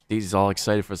 He's all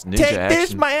excited for his ninja Take action.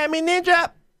 this, Miami Ninja.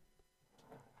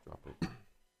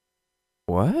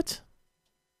 What?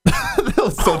 That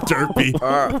was so derpy.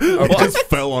 It just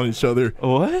fell on each other.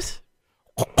 What?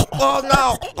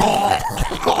 Oh,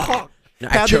 no.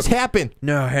 How this happened?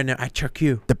 No, I chuck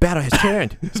you. The battle has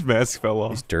turned. His mask fell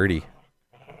off. He's dirty.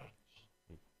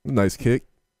 Nice kick.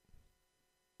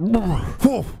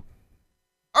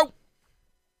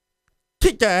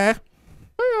 Kick that.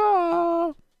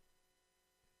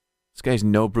 This guy's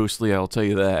no Bruce Lee, I'll tell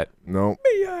you that. No.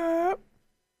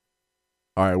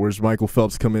 All right, where's Michael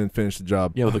Phelps come in and finish the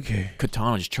job? Yeah, with the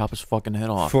katana, just chop his fucking head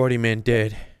off. 40 men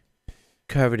dead.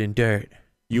 Covered in dirt.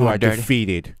 You are dirty.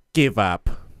 defeated. Give up.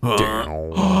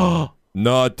 Not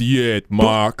yet,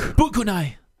 Mark.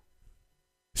 Bukunai.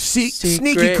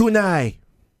 Sneaky kunai.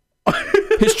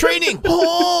 His training.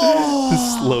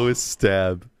 The slowest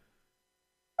stab.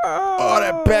 Oh,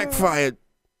 that backfired.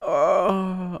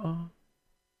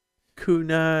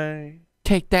 Kunai.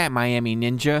 Take that, Miami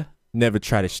Ninja. Never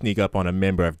try to sneak up on a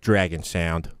member of Dragon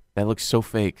Sound. That looks so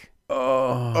fake.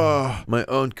 Oh, my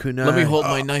own kunai. Let me hold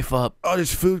my knife up. Oh,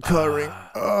 this food coloring.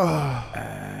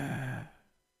 I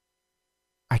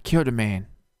killed a man.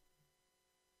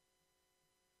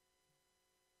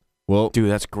 Well,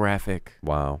 Dude, that's graphic.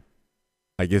 Wow.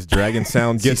 I guess Dragon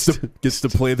Sound gets to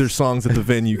play their songs at the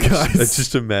venue, guys. I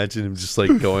just imagine him just like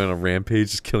going on a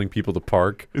rampage, just killing people at the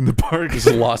park. In the park.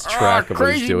 Just lost track of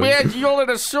what he's doing. yielded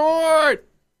a sword.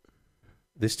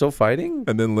 They still fighting?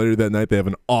 And then later that night, they have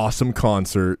an awesome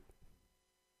concert.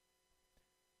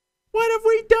 What have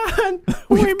we done?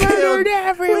 We murdered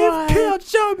everyone. We've killed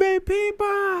so many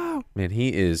people. Man,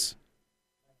 he is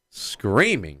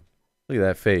screaming. Look at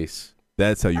that face.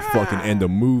 That's how you fucking end a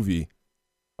movie.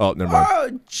 Oh, never mind.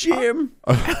 Oh, Jim.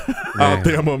 I don't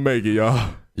think I'm gonna make it,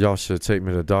 y'all. Y'all should take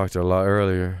me to the doctor a lot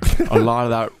earlier. A lot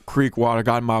of that creek water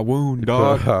got in my wound,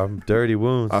 dog. Dirty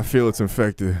wounds. I feel it's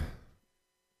infected.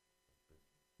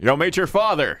 Yo, meet your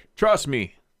father. Trust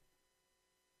me.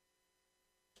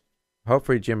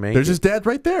 Hopefully Jim ain't. There's his dad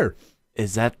right there.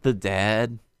 Is that the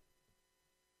dad?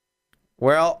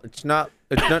 Well, it's not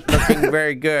looking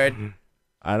very good.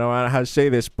 I don't know how to say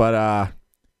this, but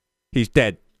he's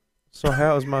dead. So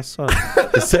how's my son?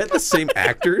 Is that the same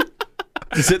actor?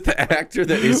 Is it the actor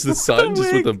that is the son,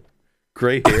 just with the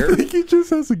gray hair? I think he just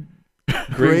has a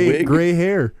Gray wig? gray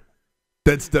hair.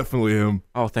 That's definitely him.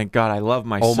 Oh, thank God. I love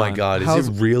my Oh son. my God! Is How's-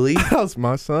 it really? How's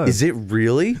my son? Is it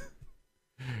really?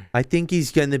 I think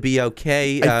he's gonna be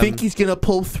okay. I think he's gonna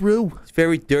pull through. It's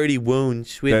very dirty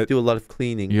wounds. We have to do a lot of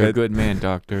cleaning. You're a That- good man,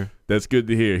 doctor. That's good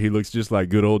to hear. He looks just like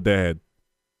good old dad.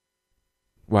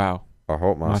 Wow. I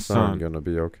hope My son. gonna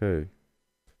be okay.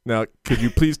 Now, could you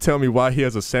please tell me why he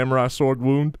has a samurai sword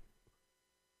wound?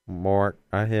 Mark,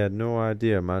 I had no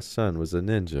idea my son was a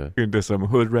ninja. Into some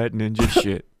hood rat ninja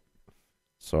shit.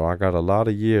 So I got a lot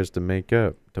of years to make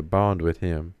up to bond with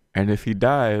him. And if he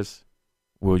dies,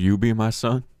 will you be my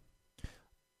son?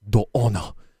 The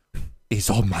honor is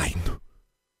all mine.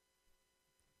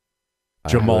 I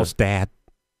Jamal's dad.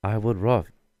 I would love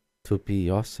to be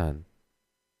your son.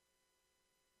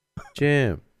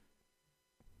 Jim.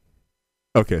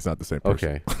 Okay, it's not the same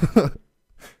person. Okay.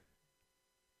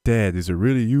 Dad, is it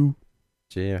really you?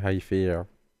 Jim, how you feel?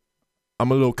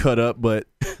 I'm a little cut up, but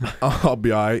I'll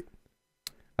be all right.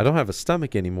 I don't have a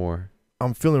stomach anymore.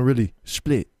 I'm feeling really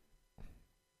split.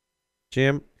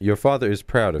 Jim, your father is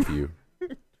proud of you,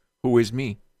 Who is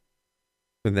me?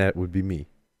 and that would be me.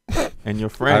 And your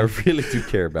I friend. really do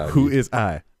care about Who you. is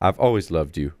I? I've always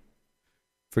loved you.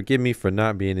 Forgive me for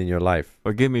not being in your life.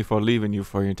 Forgive me for leaving you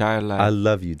for your entire life. I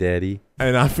love you, Daddy.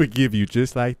 And I forgive you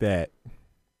just like that.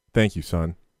 Thank you,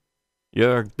 son.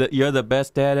 You're the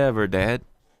best dad ever, Dad.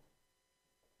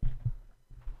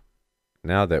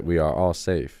 Now that we are all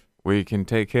safe. We can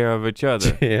take care of each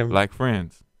other Jim, like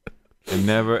friends and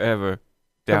never ever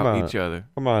Come doubt on. each other.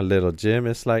 come on, little Jim.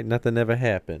 It's like nothing ever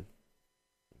happened.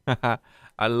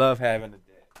 I love having a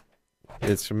dad.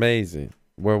 It's amazing.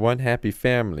 We're one happy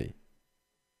family.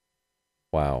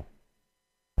 Wow.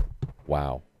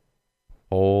 Wow.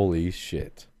 Holy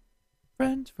shit.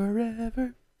 Friends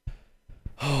forever.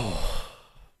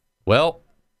 Well,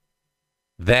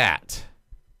 that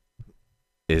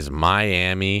is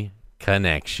Miami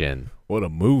Connection. What a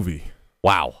movie.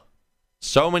 Wow.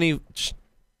 So many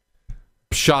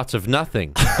shots of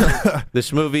nothing.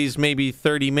 This movie's maybe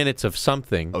 30 minutes of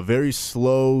something. A very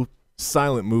slow,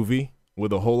 silent movie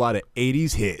with a whole lot of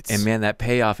 80s hits. And man, that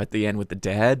payoff at the end with the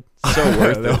dad, so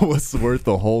worth it. That was worth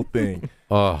the whole thing.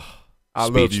 Oh, I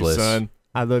love you, speechless. son.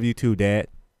 I love you too, Dad.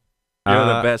 You're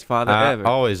the best father I ever.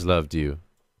 always loved you.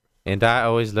 And I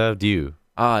always loved you.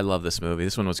 Oh, I love this movie.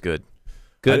 This one was good.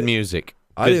 Good I- music.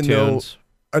 I Good didn't know- tunes.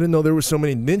 I didn't know there were so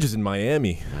many ninjas in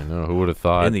Miami. I know, who would have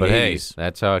thought? In the But hey, 80s.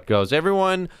 that's how it goes.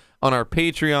 Everyone on our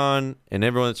Patreon and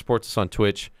everyone that supports us on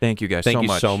Twitch, Thank you guys thank so you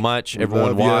much. so much. We Everyone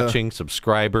love ya. watching,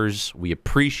 subscribers, we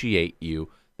appreciate you.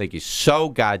 Thank you so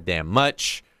goddamn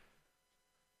much.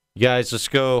 You guys, let's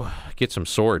go get some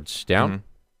swords down. Mhm.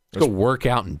 Let's go work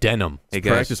out in denim Hey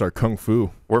guys, Practice our kung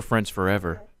fu. we're friends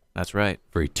forever. That's right.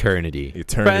 for eternity.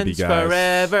 Eternity, Friends guys.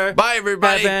 forever. Bye,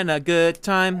 everybody. Having a good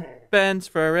time. Friends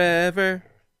forever.